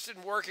be interested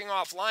in working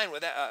offline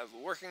with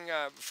working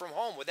from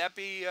home. Would that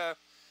be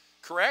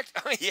correct?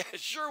 Yeah,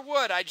 sure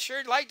would. I'd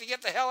sure like to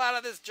get the hell out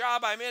of this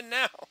job I'm in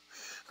now.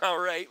 All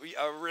right,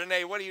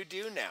 Renee, what do you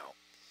do now?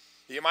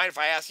 Do you mind if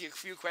I ask you a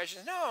few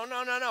questions? No.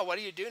 What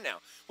do you do now?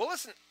 Well,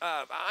 listen,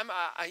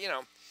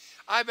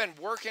 I've been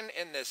working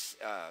in this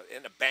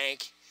in a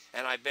bank,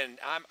 and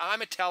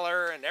I'm a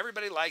teller, and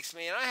everybody likes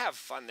me, and I have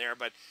fun there,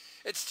 but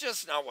it's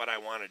just not what I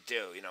want to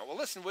do. Well,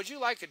 listen, would you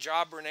like a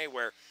job, Renee,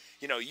 where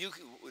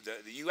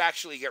you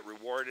actually get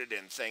rewarded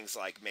in things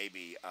like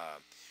maybe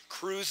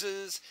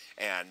cruises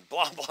and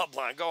blah blah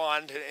blah, and go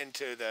on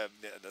into the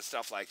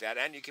stuff like that,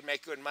 and you can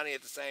make good money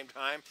at the same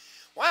time?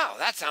 Wow,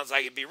 that sounds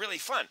like it'd be really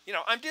fun.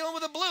 I'm dealing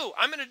with a blue.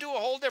 I'm going to do a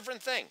whole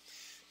different thing.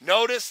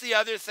 Notice the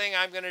other thing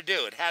I'm going to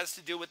do. It has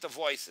to do with the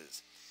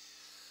voices.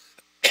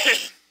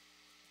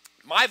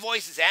 My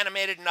voice is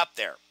animated and up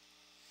there.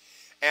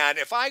 And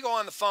if I go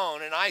on the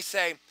phone and I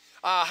say,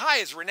 hi,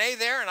 is Renee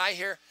there? And I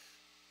hear,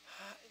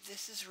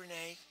 this is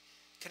Renee.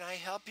 Can I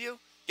help you?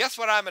 Guess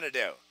what I'm going to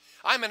do?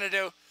 I'm going to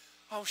do,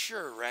 oh,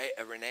 sure, right,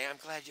 Renee, I'm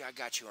glad I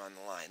got you on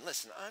the line.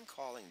 Listen, I'm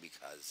calling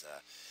because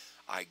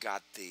I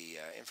got the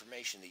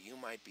information that you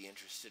might be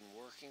interested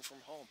in working from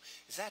home.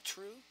 Is that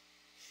true?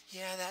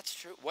 Yeah, that's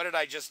true. What did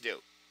I just do?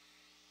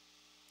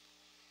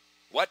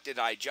 What did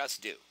I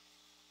just do?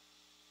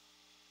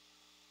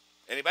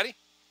 Anybody?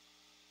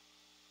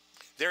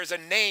 There's a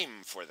name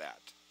for that.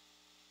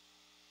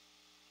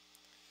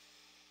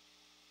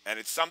 And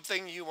it's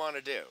something you want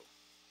to do.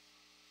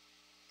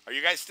 Are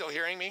you guys still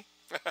hearing me?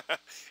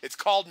 It's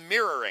called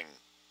mirroring.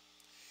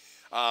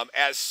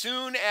 As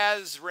soon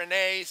as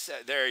Renee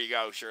said, there you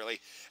go, Shirley.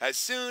 As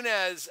soon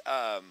as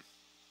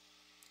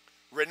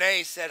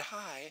Renee said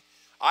hi,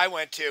 I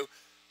went to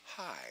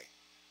hi.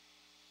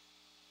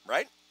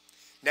 Right?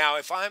 Now,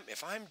 if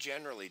I'm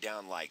generally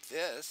down like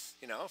this,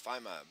 if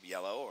I'm a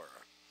yellow or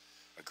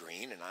a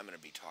green, and I'm going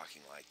to be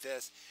talking like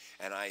this,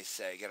 and I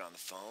say, get on the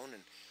phone,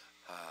 and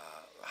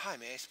hi,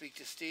 may I speak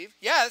to Steve?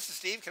 Yeah, this is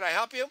Steve. Can I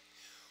help you?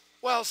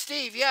 Well,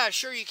 Steve, yeah,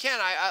 sure you can.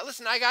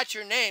 Listen, I got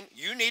your name.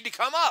 You need to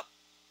come up.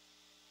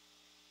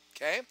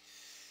 Okay?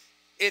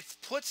 It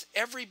puts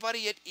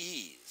everybody at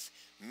ease.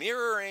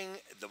 Mirroring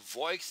the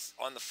voice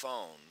on the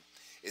phone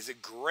is a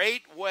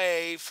great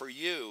way for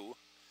you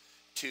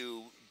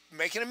to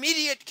make an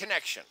immediate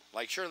connection,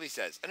 like Shirley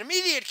says, an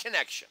immediate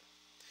connection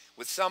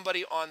with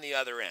somebody on the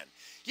other end.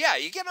 Yeah,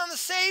 you get on the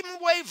same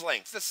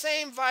wavelength, the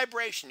same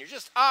vibration. You're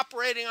just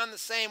operating on the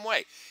same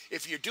way.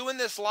 If you're doing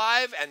this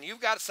live and you've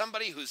got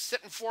somebody who's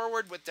sitting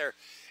forward with their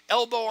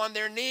elbow on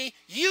their knee,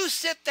 you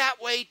sit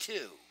that way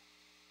too.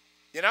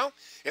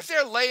 If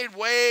they're laid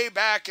way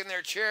back in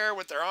their chair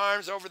with their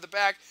arms over the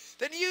back,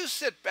 then you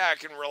sit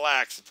back and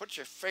relax and put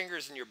your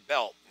fingers in your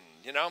belt,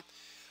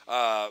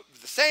 the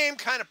same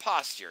kind of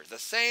posture, the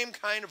same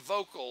kind of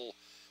vocal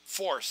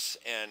force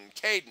and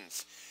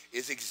cadence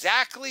is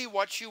exactly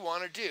what you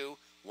want to do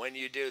when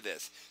you do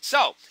this.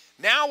 So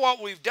now what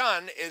we've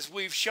done is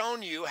we've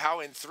shown you how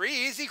in 3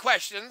 easy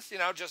questions,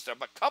 just a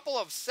couple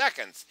of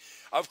seconds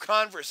of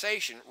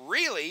conversation,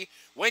 really,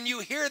 when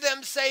you hear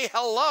them say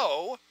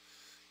hello,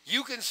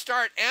 you can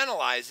start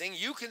analyzing,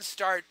 you can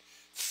start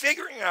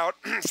figuring out,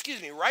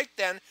 right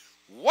then,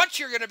 what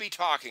you're going to be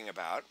talking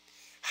about,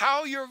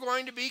 how you're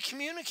going to be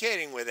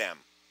communicating with them.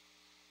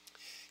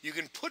 You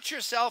can put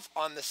yourself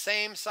on the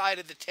same side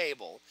of the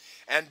table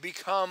and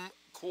become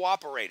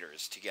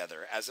cooperators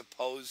together as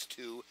opposed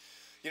to,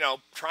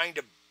 trying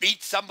to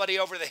beat somebody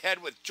over the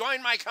head with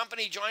join my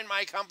company.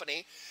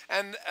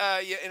 And,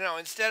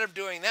 instead of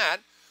doing that,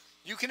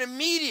 you can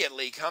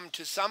immediately come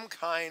to some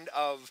kind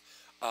of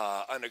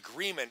an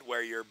agreement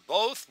where you're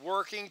both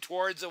working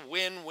towards a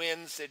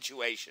win-win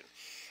situation.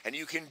 And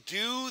you can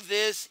do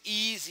this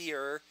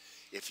easier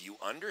if you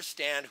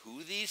understand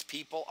who these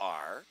people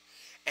are,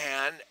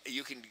 and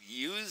you can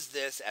use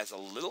this as a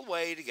little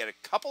way to get a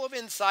couple of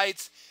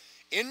insights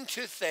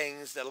into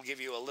things that'll give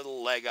you a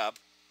little leg up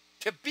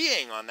to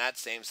being on that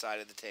same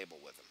side of the table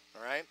with them.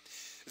 All right?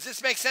 Does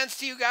this make sense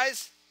to you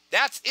guys?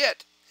 That's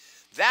it.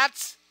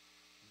 That's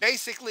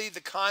basically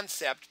the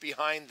concept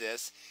behind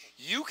this.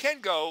 You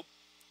can go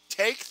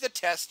take the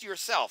test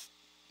yourself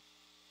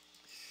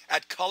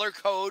at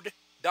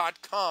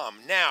colorcode.com.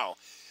 Now,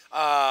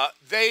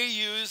 they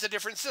use a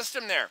different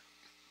system there.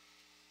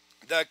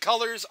 The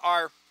colors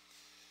are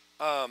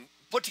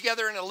put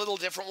together in a little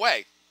different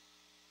way.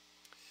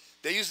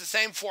 They use the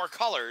same 4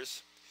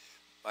 colors,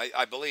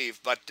 I believe,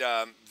 but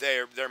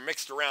they're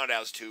mixed around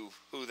as to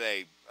who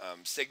they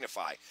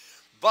signify.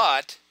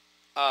 But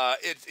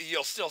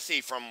you'll still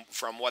see from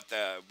what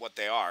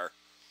they are,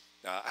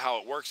 how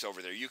it works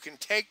over there. You can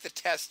take the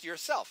test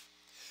yourself.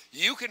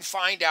 You can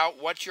find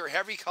out what your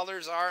heavy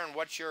colors are and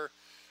what your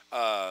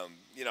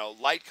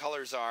light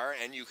colors are,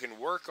 and you can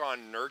work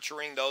on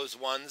nurturing those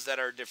ones that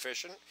are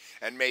deficient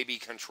and maybe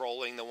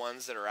controlling the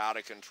ones that are out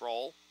of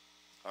control.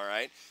 All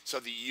right, so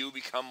that you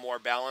become more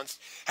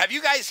balanced. Have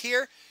you guys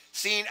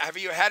have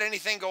you had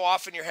anything go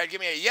off in your head? Give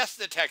me a yes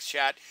to the text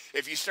chat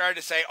if you started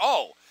to say,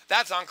 oh,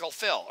 that's Uncle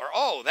Phil, or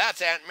oh,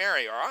 that's Aunt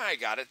Mary, or I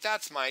got it,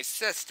 that's my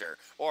sister,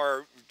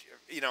 or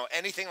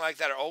anything like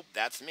that, or oh,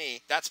 that's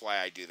me. That's why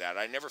I do that.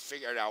 I never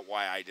figured out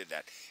why I did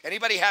that.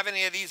 Anybody have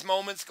any of these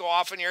moments go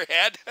off in your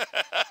head?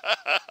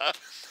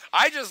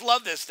 I just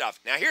love this stuff.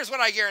 Now, here's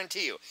what I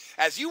guarantee you.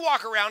 As you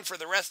walk around for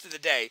the rest of the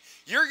day,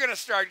 you're going to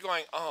start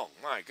going, oh,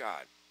 my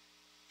God,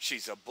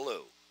 she's a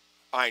blue.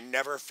 I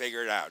never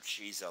figured out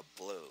she's a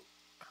blue.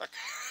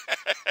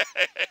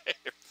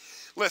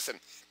 Listen,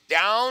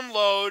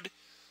 download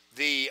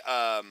the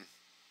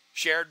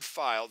shared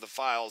file, the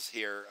files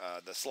here,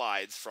 the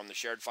slides from the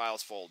shared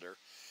files folder,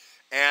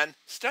 and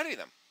study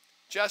them.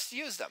 Just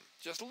use them.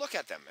 Just look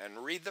at them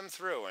and read them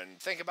through and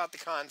think about the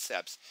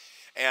concepts.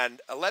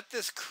 And let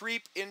this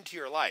creep into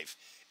your life.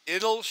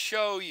 It'll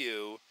show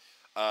you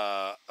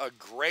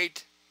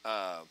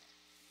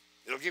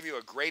it'll give you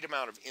a great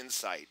amount of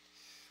insight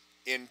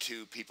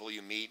into people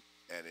you meet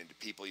and into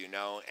people you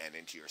know and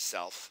into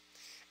yourself.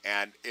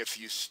 And if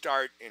you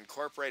start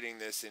incorporating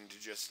this into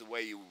just the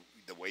way you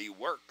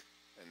work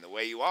and the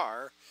way you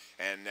are,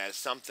 and as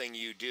something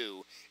you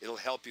do, it'll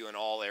help you in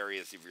all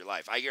areas of your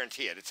life. I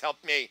guarantee it. It's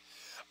helped me.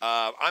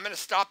 I'm going to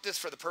stop this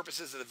for the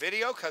purposes of the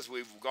video because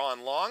we've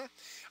gone long.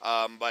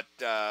 But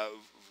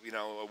you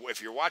know,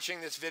 if you're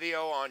watching this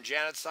video on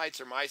Janet's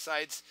sites or my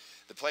sites,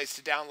 the place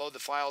to download the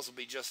files will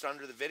be just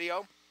under the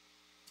video.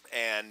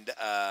 And,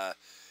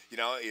 you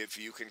know, if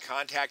you can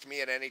contact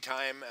me at any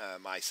time,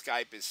 my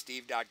Skype is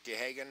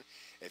steve.gaghagen.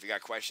 If you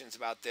got questions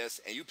about this,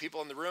 and you people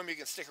in the room, you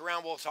can stick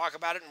around. We'll talk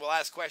about it, and we'll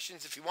ask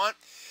questions if you want.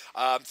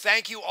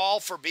 Thank you all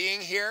for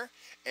being here.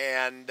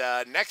 And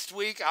next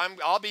week,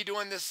 I'll be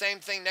doing this same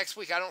thing next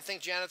week. I don't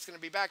think Janet's going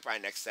to be back by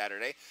next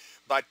Saturday.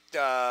 But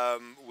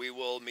we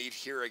will meet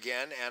here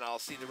again, and I'll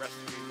see the rest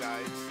of you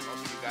guys,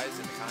 most of you guys,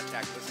 in the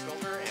Contact List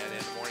Builder and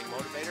in the Morning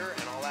Motivator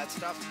and all that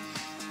stuff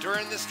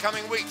during this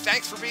coming week.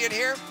 Thanks for being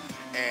here,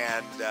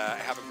 and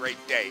have a great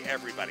day,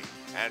 everybody.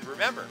 And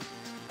remember,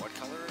 what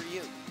color are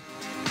you?